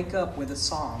 I'll wake up with a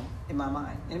song in my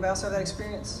mind. Anybody else have that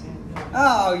experience?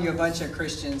 Oh, you a bunch of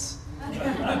Christians.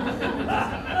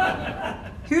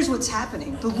 Here's what's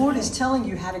happening. The Lord is telling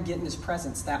you how to get in His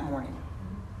presence that morning.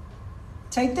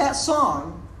 Take that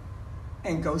song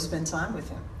and go spend time with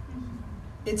Him.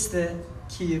 It's the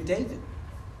key of David.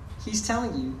 He's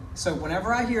telling you. So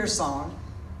whenever I hear a song,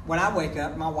 when I wake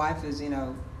up, my wife is,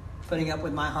 putting up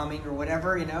with my humming or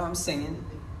whatever, I'm singing.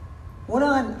 What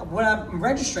I'm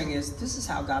registering is this is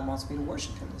how God wants me to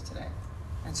worship him today.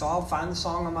 And so I'll find the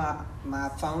song on my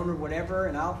phone or whatever,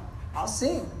 and I'll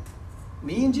sing.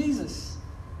 Me and Jesus.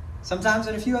 Sometimes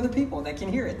and a few other people that can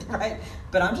hear it, right?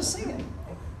 But I'm just singing.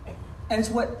 And it's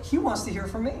what he wants to hear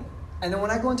from me. And then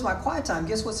when I go into my quiet time,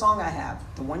 guess what song I have?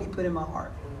 The one he put in my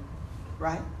heart,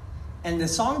 right? And the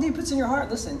song that he puts in your heart,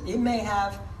 listen, it may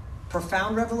have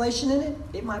profound revelation in it.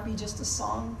 It might be just a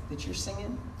song that you're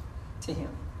singing to him,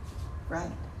 right?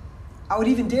 I would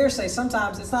even dare say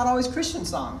sometimes it's not always Christian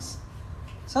songs.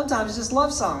 Sometimes it's just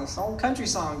love songs. Old country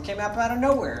song came up out of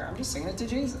nowhere. I'm just singing it to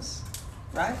Jesus,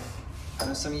 right? I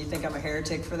know some of you think I'm a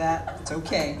heretic for that. It's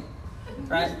okay,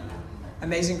 right?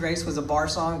 Amazing Grace was a bar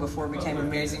song before it became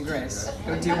Amazing Grace.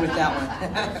 Go deal with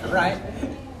that one,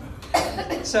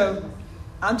 right? So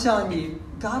I'm telling you,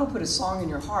 God will put a song in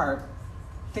your heart.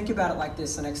 Think about it like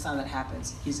this the next time that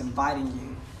happens. He's inviting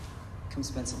you. Come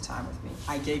spend some time with me.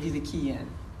 I gave you the key in.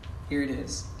 Here it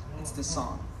is. It's this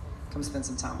song. Come spend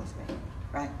some time with me,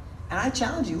 right? And I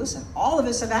challenge you, listen, all of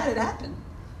us have had it happen.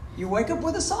 You wake up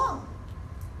with a song.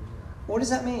 What does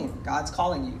that mean? God's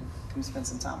calling you. Come spend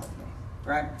some time with me,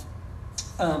 right?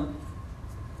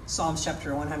 Psalms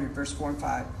chapter 100, verse 4 and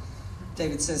 5.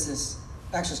 David says this.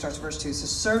 Actually starts verse 2. It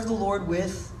says, serve the Lord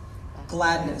with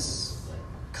gladness.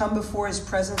 Come before his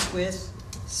presence with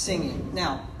singing.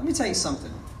 Now, let me tell you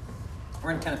something.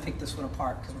 We're going to kind of pick this one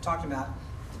apart because we're talking about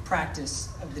the practice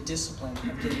of the discipline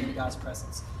of getting into God's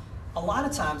presence. A lot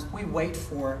of times we wait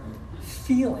for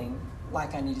feeling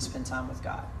like I need to spend time with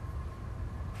God.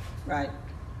 Right?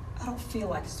 I don't feel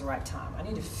like it's the right time. I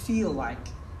need to feel like,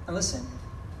 and listen,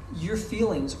 your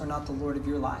feelings are not the Lord of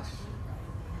your life.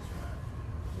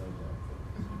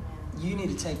 You need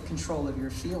to take control of your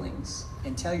feelings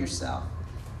and tell yourself,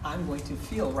 I'm going to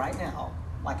feel right now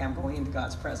like I'm going into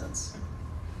God's presence.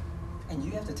 And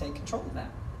you have to take control of that.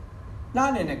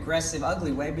 Not in an aggressive,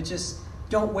 ugly way, but just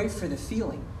don't wait for the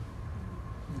feeling.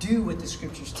 Do what the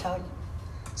scriptures tell you.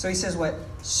 So he says what?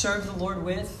 Serve the Lord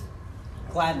with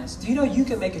gladness. Do you know you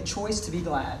can make a choice to be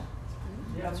glad?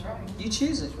 Yeah, that's right. You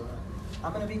choose it.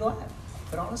 I'm going to be glad.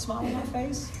 Put on a smile on my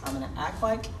face. I'm going to act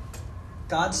like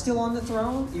God's still on the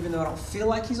throne. Even though I don't feel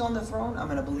like he's on the throne, I'm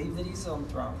going to believe that he's on the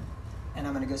throne. And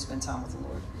I'm going to go spend time with the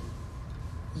Lord.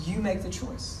 You make the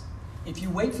choice. If you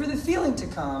wait for the feeling to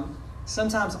come,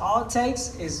 sometimes all it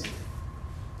takes is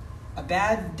a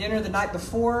bad dinner the night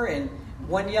before and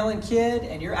one yelling kid,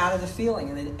 and you're out of the feeling,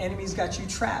 and the enemy's got you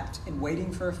trapped in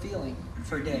waiting for a feeling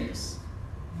for days.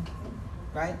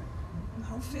 Right? I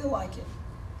don't feel like it.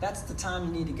 That's the time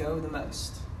you need to go the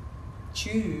most.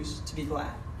 Choose to be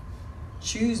glad.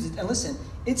 Choose to, and listen,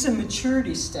 it's a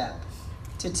maturity step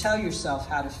to tell yourself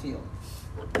how to feel.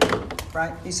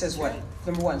 Right? He says what?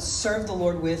 Number one, serve the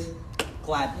Lord with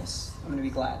gladness. I'm going to be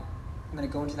glad. I'm going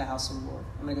to go into the house of the Lord.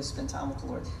 I'm going to go spend time with the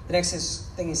Lord. The next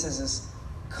thing he says is,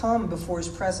 come before his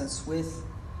presence with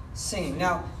singing.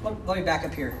 Now, let me back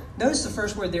up here. Notice the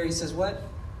first word there. He says what?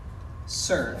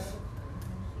 Serve.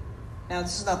 Now,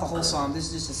 this is not the whole psalm. This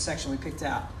is just a section we picked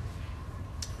out.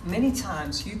 Many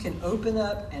times you can open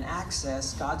up and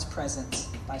access God's presence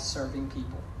by serving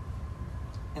people.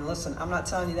 And listen, I'm not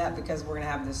telling you that because we're going to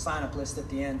have this sign-up list at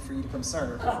the end for you to come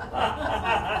serve. But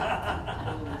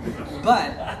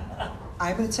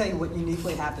I'm going to tell you what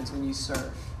uniquely happens when you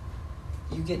serve.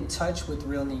 You get in touch with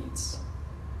real needs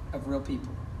of real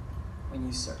people when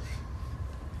you serve.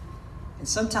 And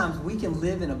sometimes we can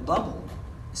live in a bubble,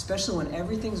 especially when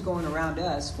everything's going around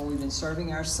us, when we've been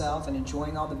serving ourselves and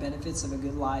enjoying all the benefits of a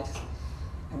good life,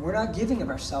 and we're not giving of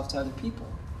ourselves to other people.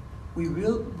 We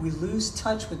lose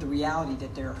touch with the reality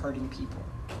that they're hurting people.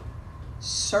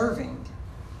 Serving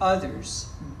others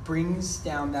brings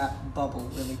down that bubble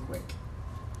really quick.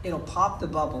 It'll pop the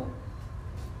bubble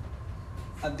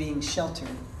of being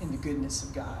sheltered in the goodness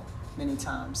of God many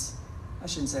times. I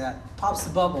shouldn't say that. It pops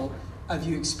the bubble of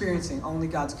you experiencing only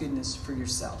God's goodness for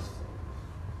yourself.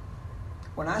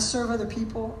 When I serve other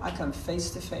people, I come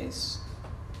face to face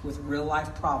with real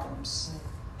life problems,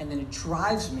 and then it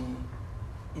drives me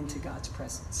into God's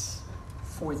presence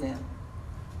for them.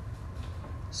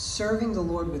 Serving the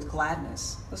Lord with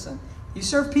gladness. Listen, you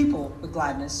serve people with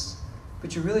gladness,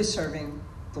 but you're really serving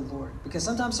the Lord. Because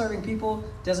sometimes serving people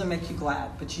doesn't make you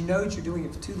glad, but you know that you're doing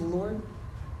it to the Lord,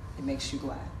 it makes you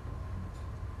glad.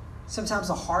 Sometimes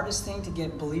the hardest thing to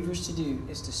get believers to do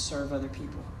is to serve other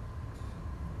people.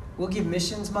 We'll give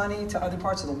missions money to other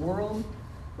parts of the world,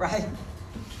 right?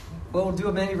 We'll do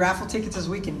as many raffle tickets as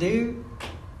we can do.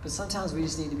 But sometimes we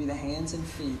just need to be the hands and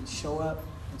feet, show up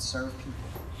and serve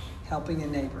people, helping a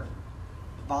neighbor,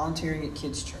 volunteering at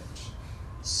kids' church,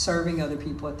 Serving other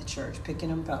people at the church, picking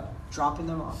them up, dropping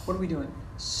them off. What are we doing?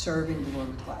 Serving the Lord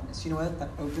with gladness. You know what? That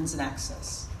opens an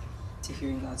access to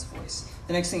hearing God's voice.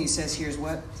 The next thing he says here is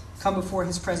what? Come before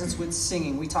his presence with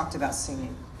singing. We talked about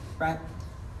singing, right?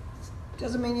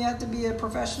 Doesn't mean you have to be a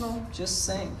professional. Just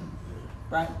sing,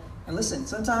 right? And listen,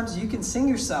 sometimes you can sing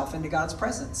yourself into God's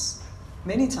presence.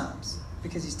 Many times.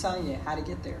 Because he's telling you how to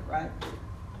get there, right?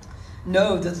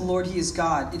 Know that the Lord, he is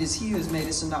God. It is he who has made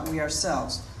us and not we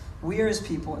ourselves. We are his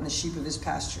people and the sheep of his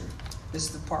pasture. This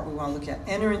is the part we want to look at.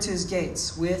 Enter into his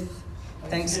gates with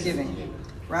thanksgiving,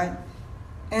 right?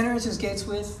 Enter into his gates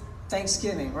with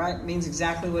thanksgiving, right? It means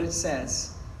exactly what it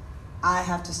says. I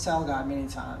have to tell God many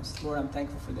times, Lord, I'm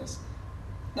thankful for this.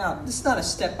 Now, this is not a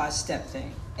step-by-step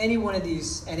thing. Any one of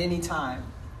these at any time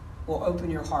will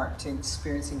open your heart to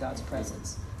experiencing God's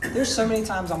presence. There's so many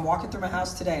times I'm walking through my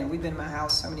house today, and we've been in my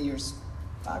house how many years?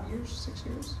 5 years? 6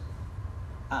 years?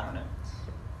 I don't know.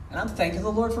 And I'm thanking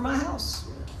the Lord for my house.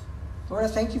 Lord, I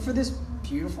thank you for this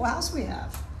beautiful house we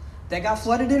have that got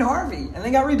flooded in Harvey and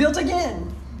then got rebuilt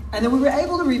again. And then we were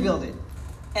able to rebuild it.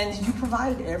 And you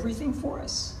provided everything for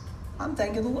us. I'm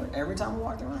thanking the Lord every time I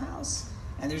walk through my house.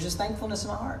 And there's just thankfulness in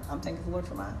my heart. I'm thanking the Lord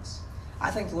for my house.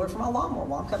 I thank the Lord for my lawnmower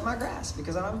while I'm cutting my grass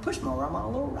because I don't have a push mower. I'm on a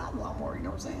little ride lawnmower, you know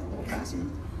what I'm saying? A little faster.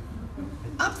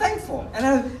 I'm thankful.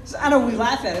 And I know we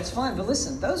laugh at it. It's fun. But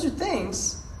listen, those are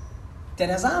things that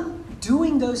as I'm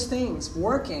doing those things,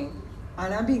 working,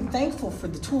 and I'm being thankful for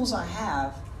the tools I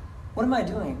have, what am I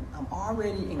doing? I'm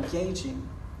already engaging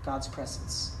God's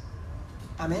presence.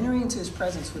 I'm entering into his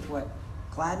presence with what?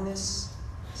 Gladness,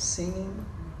 singing,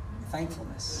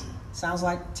 thankfulness. Sounds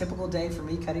like a typical day for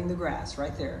me cutting the grass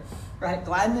right there. Right?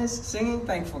 Gladness, singing,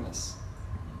 thankfulness.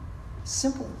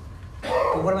 Simple.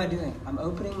 But what am I doing? I'm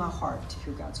opening my heart to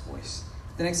hear God's voice.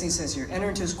 The next thing he says here, enter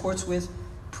into his courts with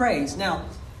praise. Now,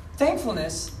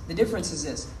 thankfulness, the difference is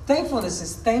this. Thankfulness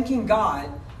is thanking God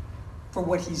for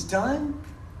what he's done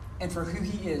and for who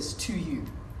he is to you,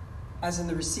 as in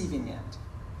the receiving end.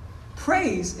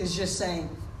 Praise is just saying,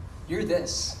 you're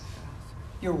this.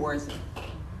 You're worthy.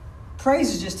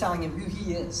 Praise is just telling him who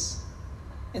he is,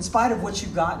 in spite of what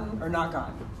you've gotten or not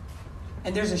gotten.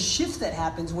 And there's a shift that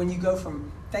happens when you go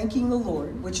from thanking the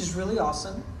Lord, which is really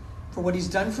awesome, for what he's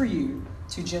done for you,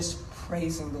 to just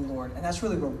praising the Lord. And that's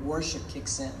really where worship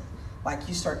kicks in. Like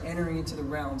you start entering into the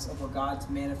realms of where God's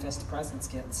manifest presence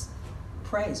gets.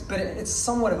 Praise. But it's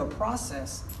somewhat of a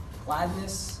process.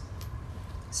 Gladness,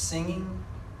 singing,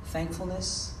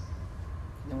 thankfulness,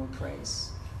 and then we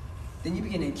praise. Then you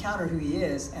begin to encounter who he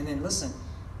is, and then listen,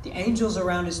 the angels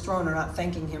around his throne are not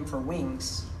thanking him for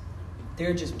wings.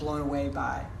 They're just blown away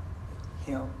by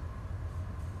him.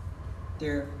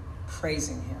 They're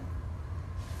praising him.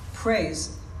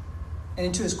 Praise, and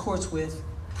into his courts with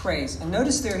praise. And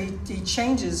notice there he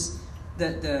changes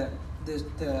the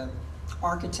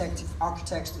architect,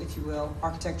 if you will,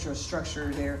 architectural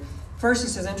structure there. First he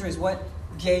says, enter his what?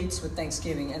 Gates with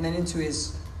thanksgiving, and then into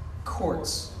his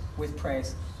courts with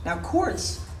praise. Now,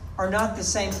 courts are not the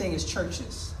same thing as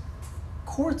churches.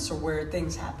 Courts are where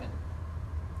things happen.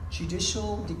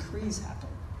 Judicial decrees happen.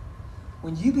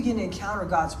 When you begin to encounter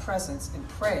God's presence and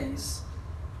praise,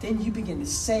 then you begin to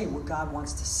say what God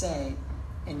wants to say,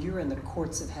 and you're in the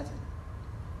courts of heaven.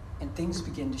 And things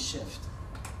begin to shift.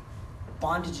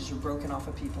 Bondages are broken off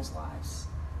of people's lives.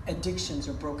 Addictions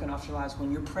are broken off your lives.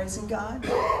 When you're praising God,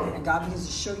 and God begins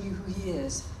to show you who he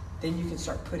is, then you can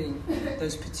start putting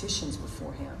those petitions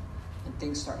before him, and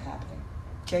things start happening.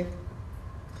 Okay?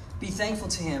 Be thankful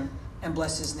to him and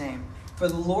bless his name. For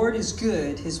the Lord is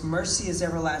good, his mercy is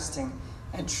everlasting,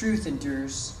 and truth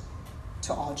endures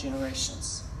to all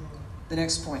generations. The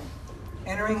next point,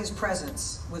 entering his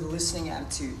presence with a listening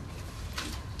attitude.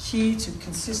 Key to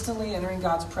consistently entering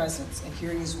God's presence and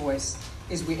hearing his voice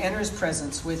is we enter his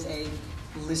presence with a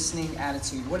listening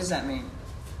attitude. What does that mean?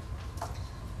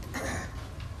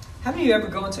 How many of you ever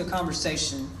go into a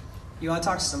conversation, you want to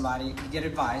talk to somebody, you get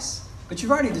advice, but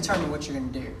you've already determined what you're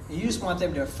going to do. And you just want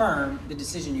them to affirm the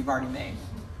decision you've already made.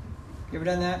 You ever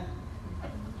done that?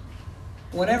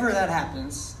 Whenever that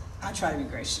happens, I try to be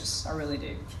gracious. I really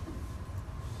do.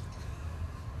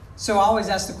 So I always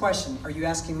ask the question, are you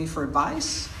asking me for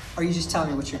advice, or are you just telling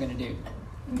me what you're going to do?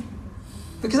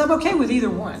 Because I'm okay with either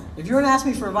one. If you're going to ask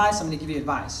me for advice, I'm going to give you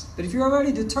advice. But if you're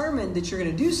already determined that you're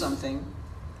going to do something,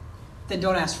 then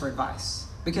don't ask for advice.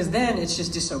 Because then it's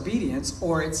just disobedience,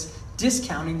 or it's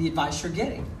discounting the advice you're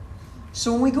getting.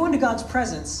 So when we go into God's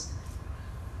presence,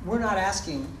 we're not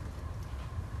asking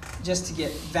just to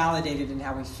get validated in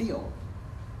how we feel.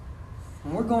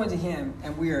 When we're going to him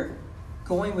and we're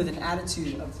going with an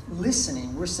attitude of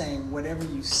listening, we're saying, whatever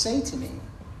you say to me,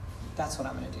 that's what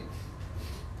I'm going to do.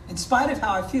 In spite of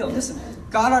how I feel. Listen,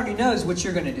 God already knows what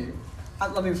you're going to do.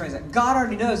 Let me rephrase that. God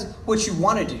already knows what you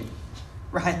want to do,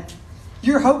 right?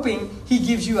 You're hoping he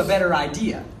gives you a better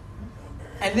idea.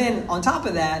 And then on top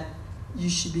of that, you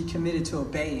should be committed to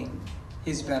obeying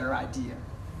his better idea.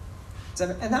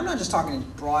 And I'm not just talking in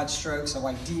broad strokes of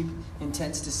like deep,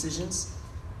 intense decisions.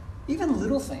 Even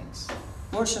little things.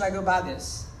 Lord, should I go buy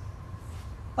this?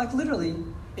 Like literally,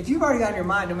 if you've already got in your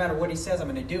mind, no matter what he says, I'm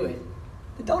going to do it,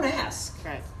 then don't ask.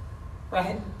 Right.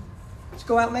 Right? Just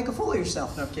go out and make a fool of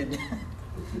yourself. No kidding.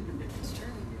 It's true.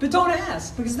 But don't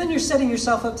ask, because then you're setting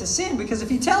yourself up to sin, because if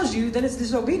he tells you, then it's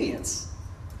disobedience.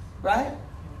 Right?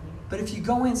 But if you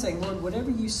go in saying, Lord, whatever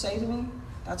you say to me,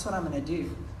 that's what I'm going to do.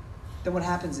 Then what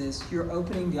happens is you're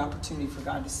opening the opportunity for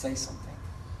God to say something.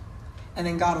 And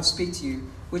then God will speak to you,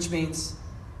 which means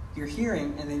you're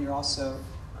hearing and then you're also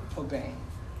obeying.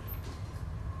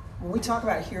 When we talk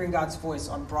about hearing God's voice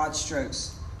on broad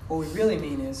strokes, what we really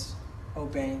mean is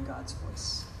obeying God's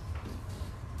voice.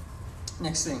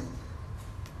 Next thing,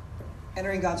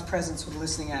 entering God's presence with a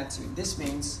listening attitude. This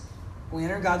means we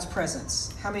enter God's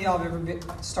presence. How many of y'all have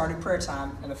ever started prayer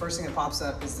time and the first thing that pops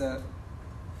up is the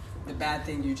bad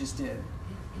thing you just did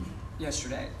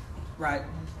yesterday, right?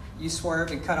 You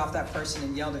swerved and cut off that person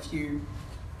and yelled a few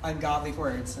ungodly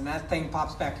words, and that thing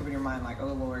pops back up in your mind like,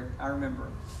 oh Lord, I remember.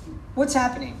 What's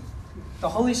happening? The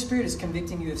Holy Spirit is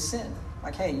convicting you of sin.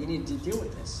 Like, hey, you need to deal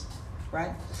with this,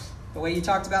 right? The way you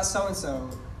talked about so-and-so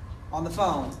on the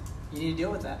phone, you need to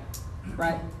deal with that,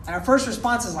 right? And our first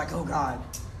response is like, oh God,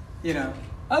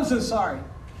 I'm so sorry.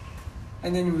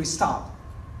 And then we stop.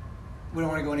 We don't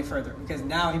want to go any further because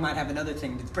now he might have another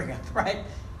thing to bring up, right?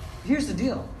 Here's the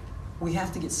deal. We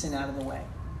have to get sin out of the way.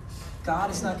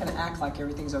 God is not going to act like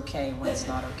everything's okay when it's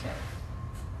not okay,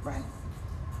 right?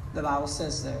 The Bible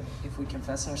says that if we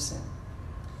confess our sin,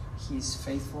 he's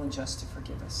faithful and just to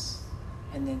forgive us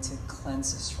and then to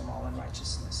cleanse us from all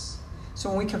unrighteousness. So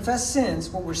when we confess sins,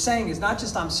 what we're saying is not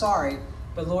just I'm sorry,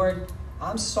 but Lord,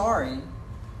 I'm sorry.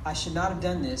 I should not have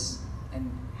done this,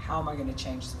 and how am I going to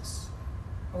change this?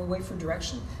 And we wait for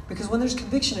direction. Because when there's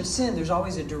conviction of sin, there's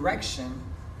always a direction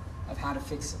of how to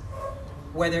fix it.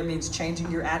 Whether it means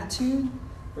changing your attitude,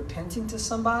 repenting to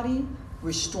somebody,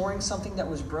 restoring something that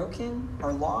was broken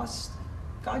or lost,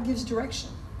 God gives direction.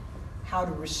 How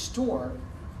to restore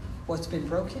what's been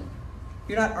broken.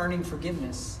 You're not earning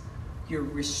forgiveness. You're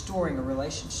restoring a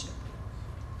relationship.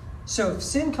 So if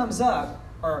sin comes up,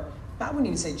 or I wouldn't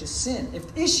even say just sin,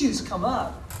 if issues come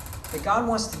up that God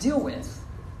wants to deal with,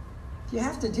 you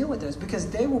have to deal with those because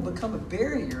they will become a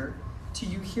barrier to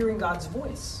you hearing God's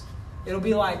voice. It'll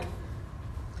be like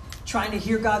trying to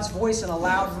hear God's voice in a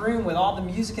loud room with all the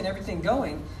music and everything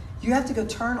going. You have to go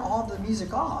turn all the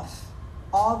music off,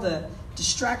 all the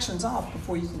distractions off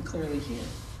before you can clearly hear.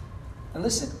 And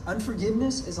listen,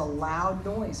 unforgiveness is a loud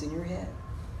noise in your head.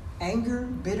 Anger,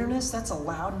 bitterness, that's a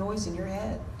loud noise in your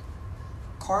head.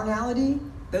 Carnality,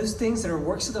 those things that are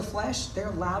works of the flesh,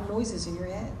 they're loud noises in your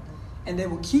head. And they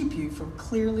will keep you from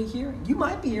clearly hearing. You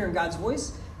might be hearing God's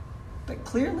voice, but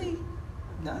clearly,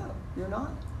 no, you're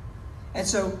not. And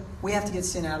so we have to get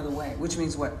sin out of the way, which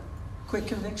means what? Quick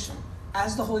conviction.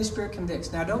 As the Holy Spirit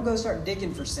convicts. Now, don't go start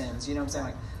digging for sins. You know what I'm saying?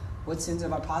 Like, what sins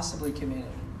have I possibly committed?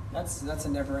 That's a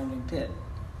never-ending pit,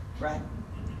 right?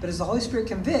 But as the Holy Spirit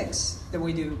convicts, then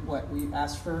we do what? We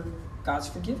ask for God's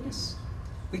forgiveness.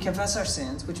 We confess our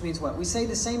sins, which means what? We say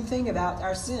the same thing about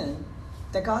our sin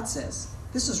that God says.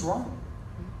 This is wrong.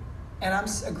 And I'm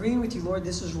agreeing with you, Lord,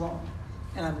 this is wrong.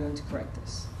 And I'm going to correct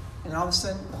this. And all of a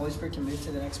sudden, the Holy Spirit can move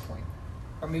to the next point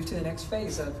or move to the next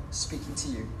phase of speaking to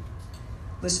you.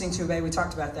 Listening to obey, we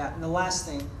talked about that. And the last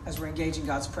thing, as we're engaging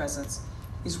God's presence,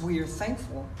 is we are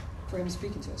thankful for him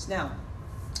speaking to us. Now,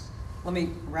 let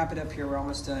me wrap it up here. We're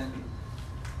almost done.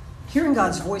 Hearing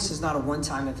God's voice is not a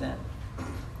one-time event.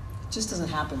 It just doesn't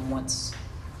happen once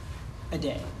a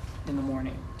day in the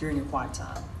morning during your quiet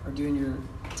time or during your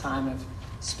time of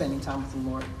spending time with the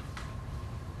Lord.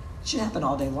 It should happen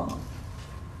all day long.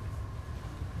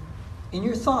 In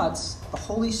your thoughts, the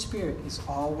Holy Spirit is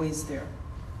always there,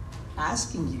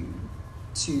 asking you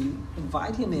to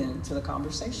invite him into the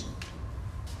conversation.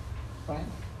 Right?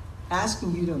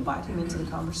 Asking you to invite him into the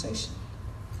conversation.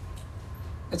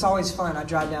 It's always fun. I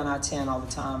drive down I-10 all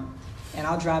the time, and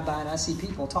I'll drive by and I see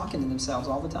people talking to themselves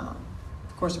all the time.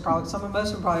 Of course, most of them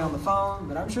are probably on the phone,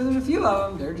 but I'm sure there's a few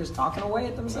of them, they're just talking away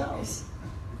at themselves.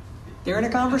 They're in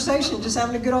a conversation, just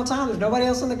having a good old time. There's nobody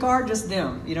else in the car, just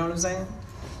them. You know what I'm saying?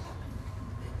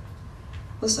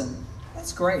 Listen,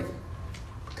 that's great.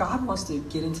 God wants to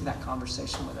get into that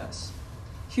conversation with us.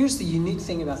 Here's the unique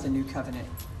thing about the new covenant.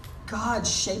 God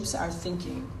shapes our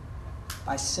thinking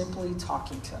by simply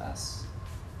talking to us.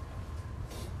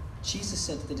 Jesus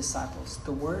said to the disciples,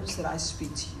 the words that I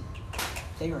speak to you,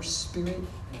 they are spirit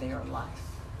and they are life.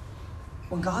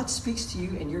 When God speaks to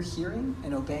you and you're hearing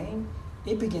and obeying,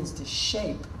 it begins to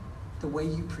shape the way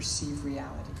you perceive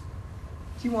reality.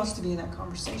 He wants to be in that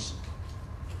conversation,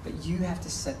 but you have to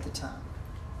set the time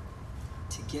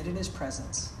to get in his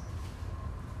presence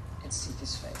and seek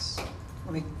his face.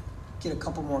 Let me get a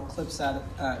couple more thoughts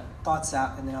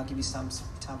out, and then I'll give you some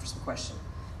time for some questions.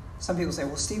 Some people say,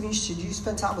 well, Stephen, should you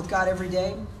spend time with God every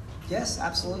day? Yes,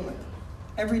 absolutely.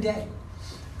 Every day.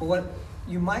 But what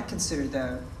you might consider,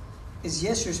 though, is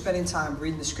yes, you're spending time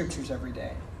reading the scriptures every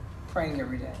day, praying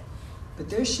every day. But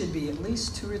there should be at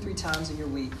least 2 or 3 times in your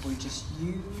week where just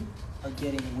you are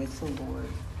getting with the Lord,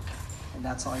 and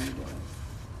that's all you're doing.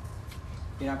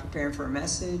 You're not preparing for a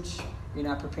message. You're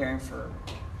not preparing for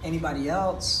anybody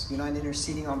else. You're not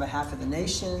interceding on behalf of the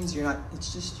nations.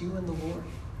 It's just you and the Lord.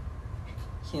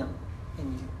 Him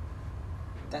and you.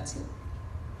 That's it.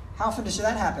 How often does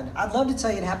that happen? I'd love to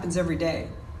tell you it happens every day.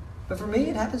 But for me,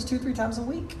 it happens 2 or 3 times a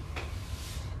week.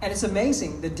 And it's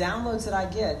amazing, the downloads that I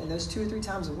get in those 2 or 3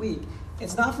 times a week,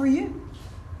 it's not for you.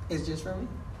 It's just for me.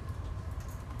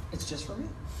 It's just for me.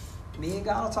 Me and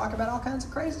God will talk about all kinds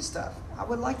of crazy stuff. I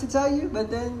would like to tell you, but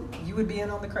then you would be in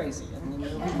on the crazy, and then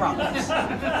there would be problems.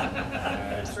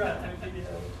 That's right.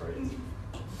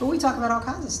 But we talk about all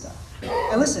kinds of stuff.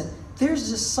 And listen, there's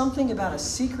just something about a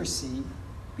secrecy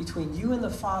between you and the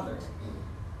Father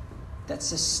that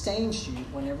sustains you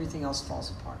when everything else falls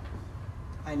apart.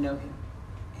 I know him,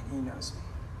 and he knows me.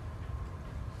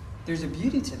 There's a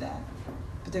beauty to that,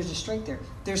 but there's a strength there.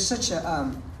 There's such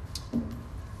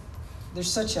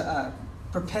a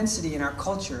propensity in our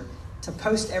culture to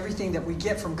post everything that we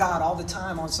get from God all the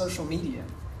time on social media.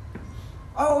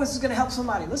 Oh, this is going to help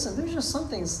somebody. Listen, there's just some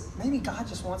things maybe God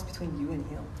just wants between you and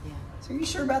him. Yeah. So are you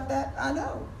sure about that? I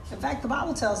know. In fact, the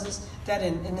Bible tells us that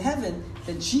in heaven,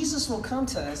 that Jesus will come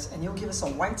to us and he'll give us a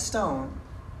white stone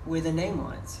with a name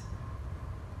on it.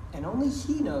 And only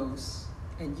he knows,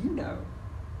 and you know,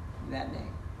 that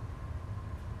name.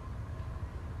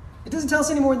 It doesn't tell us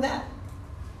any more than that.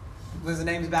 Whether the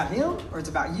name's about him or it's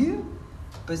about you,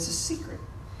 but it's a secret.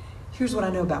 Here's what I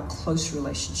know about close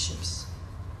relationships.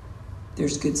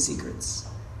 There's good secrets.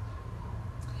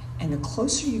 And the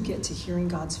closer you get to hearing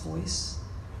God's voice,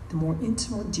 the more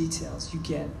intimate details you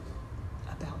get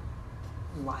about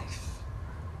life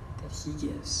that he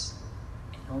gives,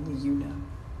 and only you know.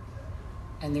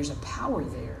 And there's a power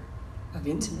there of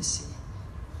intimacy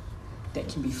that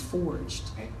can be forged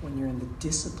when you're in the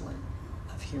discipline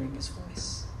of hearing his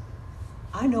voice.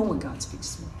 I know when God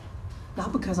speaks to me,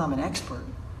 not because I'm an expert,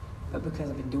 but because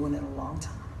I've been doing it a long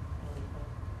time.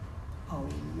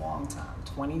 A long time,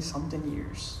 20-something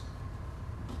years.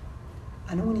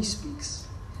 I know when he speaks.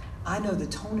 I know the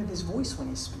tone of his voice when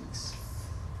he speaks.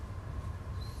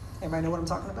 Everybody know what I'm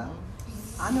talking about?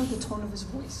 I know the tone of his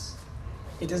voice.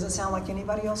 It doesn't sound like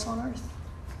anybody else on earth.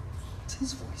 It's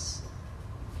his voice.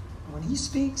 When he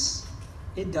speaks,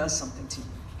 it does something to you.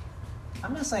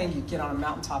 I'm not saying you get on a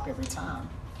mountaintop every time.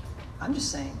 I'm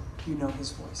just saying you know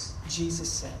his voice. Jesus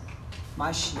said,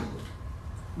 my sheep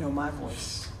know my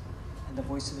voice, and the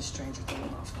voice of a stranger they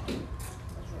will not follow.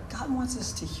 God wants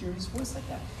us to hear his voice like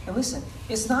that. And listen,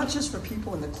 it's not just for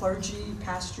people in the clergy,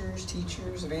 pastors,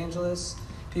 teachers, evangelists,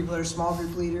 people that are small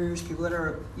group leaders, people that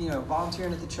are,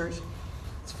 volunteering at the church.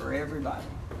 It's for everybody.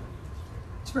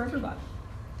 It's for everybody.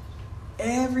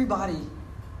 Everybody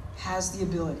has the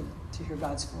ability to hear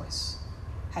God's voice.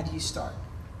 How do you start?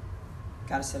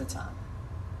 Got to set a time.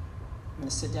 I'm going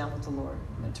to sit down with the Lord.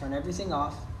 I'm going to turn everything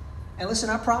off. And listen,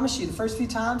 I promise you, the first few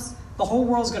times, the whole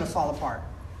world's going to fall apart. You know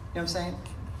what I'm saying?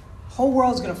 The whole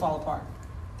world's going to fall apart.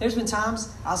 There's been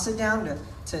times I'll sit down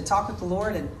to talk with the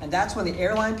Lord, and that's when the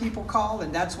airline people call,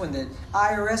 and that's when the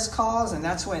IRS calls, and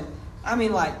that's when,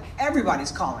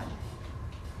 everybody's calling.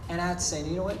 And I had to say,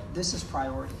 you know what? This is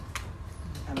priority.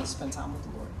 I'm going to spend time with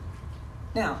the Lord.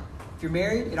 Now, if you're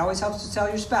married, it always helps to tell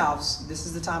your spouse, this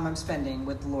is the time I'm spending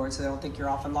with the Lord, so they don't think you're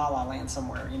off in la-la land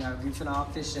somewhere, goofing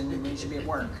off, fishing, and you should be at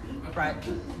work, right?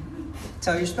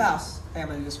 Tell your spouse, hey, I'm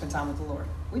going to go spend time with the Lord.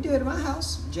 We do it at my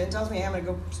house. Jen tells me, hey, I'm going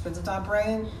to go spend some time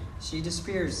praying. She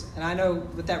disappears. And I know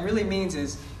what that really means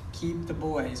is keep the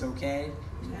boys, okay?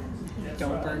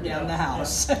 Don't burn down the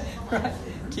house, right?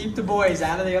 Keep the boys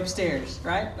out of the upstairs,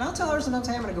 right? And I'll tell her sometimes,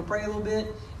 hey, I'm going to go pray a little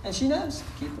bit. And she knows,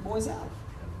 keep the boys out.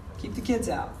 Keep the kids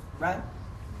out, right?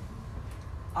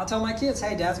 I'll tell my kids,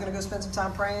 hey, Dad's going to go spend some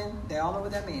time praying. They all know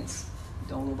what that means.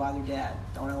 Don't go bother Dad.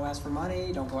 Don't go ask for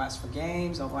money. Don't go ask for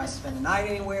games. Don't go ask to spend the night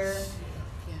anywhere,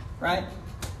 right?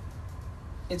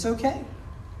 It's okay.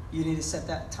 You need to set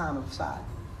that time aside.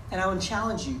 And I would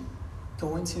challenge you,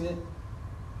 go into it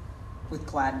with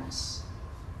gladness.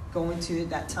 Go into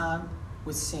that time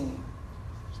with singing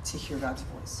to hear God's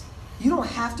voice. You don't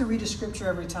have to read a scripture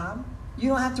every time. You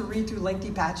don't have to read through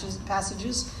lengthy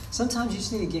passages. Sometimes you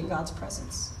just need to get in God's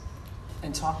presence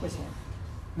and talk with Him.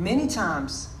 Many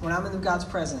times when I'm in God's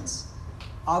presence,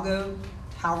 I'll go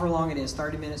however long it is,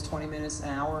 30 minutes, 20 minutes, an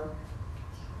hour,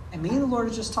 and me and the Lord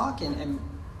are just talking, and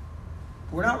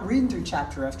we're not reading through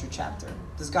chapter after chapter.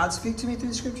 Does God speak to me through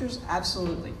the scriptures?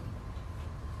 Absolutely.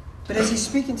 But as He's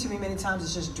speaking to me many times,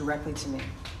 it's just directly to me.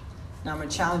 Now I'm going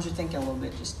to challenge your thinking a little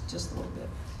bit, just a little bit.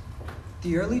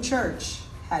 The early church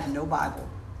had no Bible.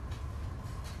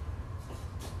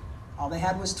 All they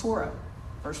had was Torah,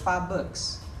 first 5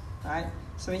 books. Right?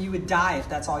 Some of you would die if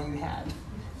that's all you had,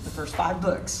 the first 5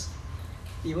 books.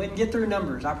 You wouldn't get through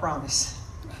Numbers, I promise.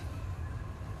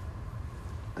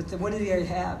 But then what did they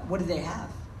have? What did they have?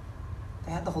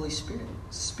 They had the Holy Spirit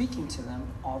speaking to them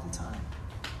all the time.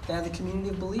 They had the community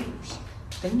of believers.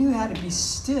 They knew how to be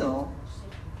still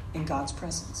in God's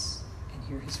presence and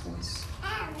hear His voice.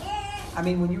 I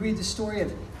mean, when you read the story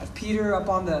of Peter up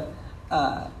on the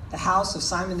house of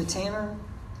Simon the tanner,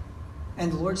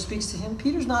 and the Lord speaks to him,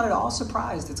 Peter's not at all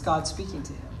surprised it's God speaking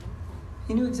to him.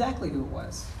 He knew exactly who it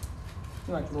was.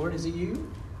 You're like, Lord, is it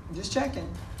you? I'm just checking.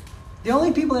 The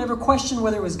only people that ever questioned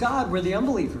whether it was God were the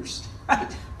unbelievers. Right?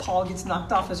 Paul gets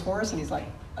knocked off his horse and he's like,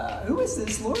 who is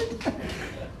this, Lord?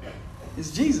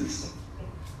 It's Jesus.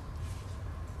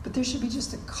 But there should be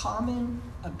just a common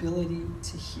ability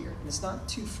to hear. And it's not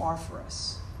too far for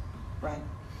us. Right?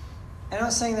 And I'm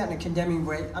not saying that in a condemning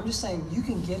way. I'm just saying you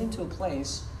can get into a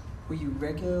place where you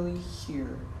regularly hear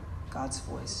God's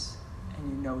voice and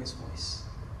you know His voice.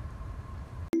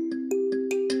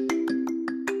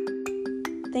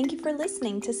 Thank you for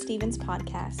listening to Stephen's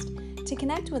podcast. To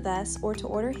connect with us or to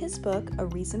order his book, A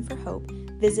Reason for Hope,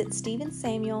 visit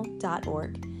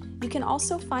stephensamuel.org. You can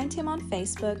also find him on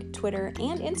Facebook, Twitter,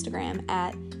 and Instagram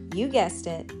at, you guessed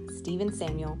it, Stephen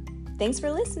Samuel. Thanks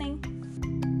for listening.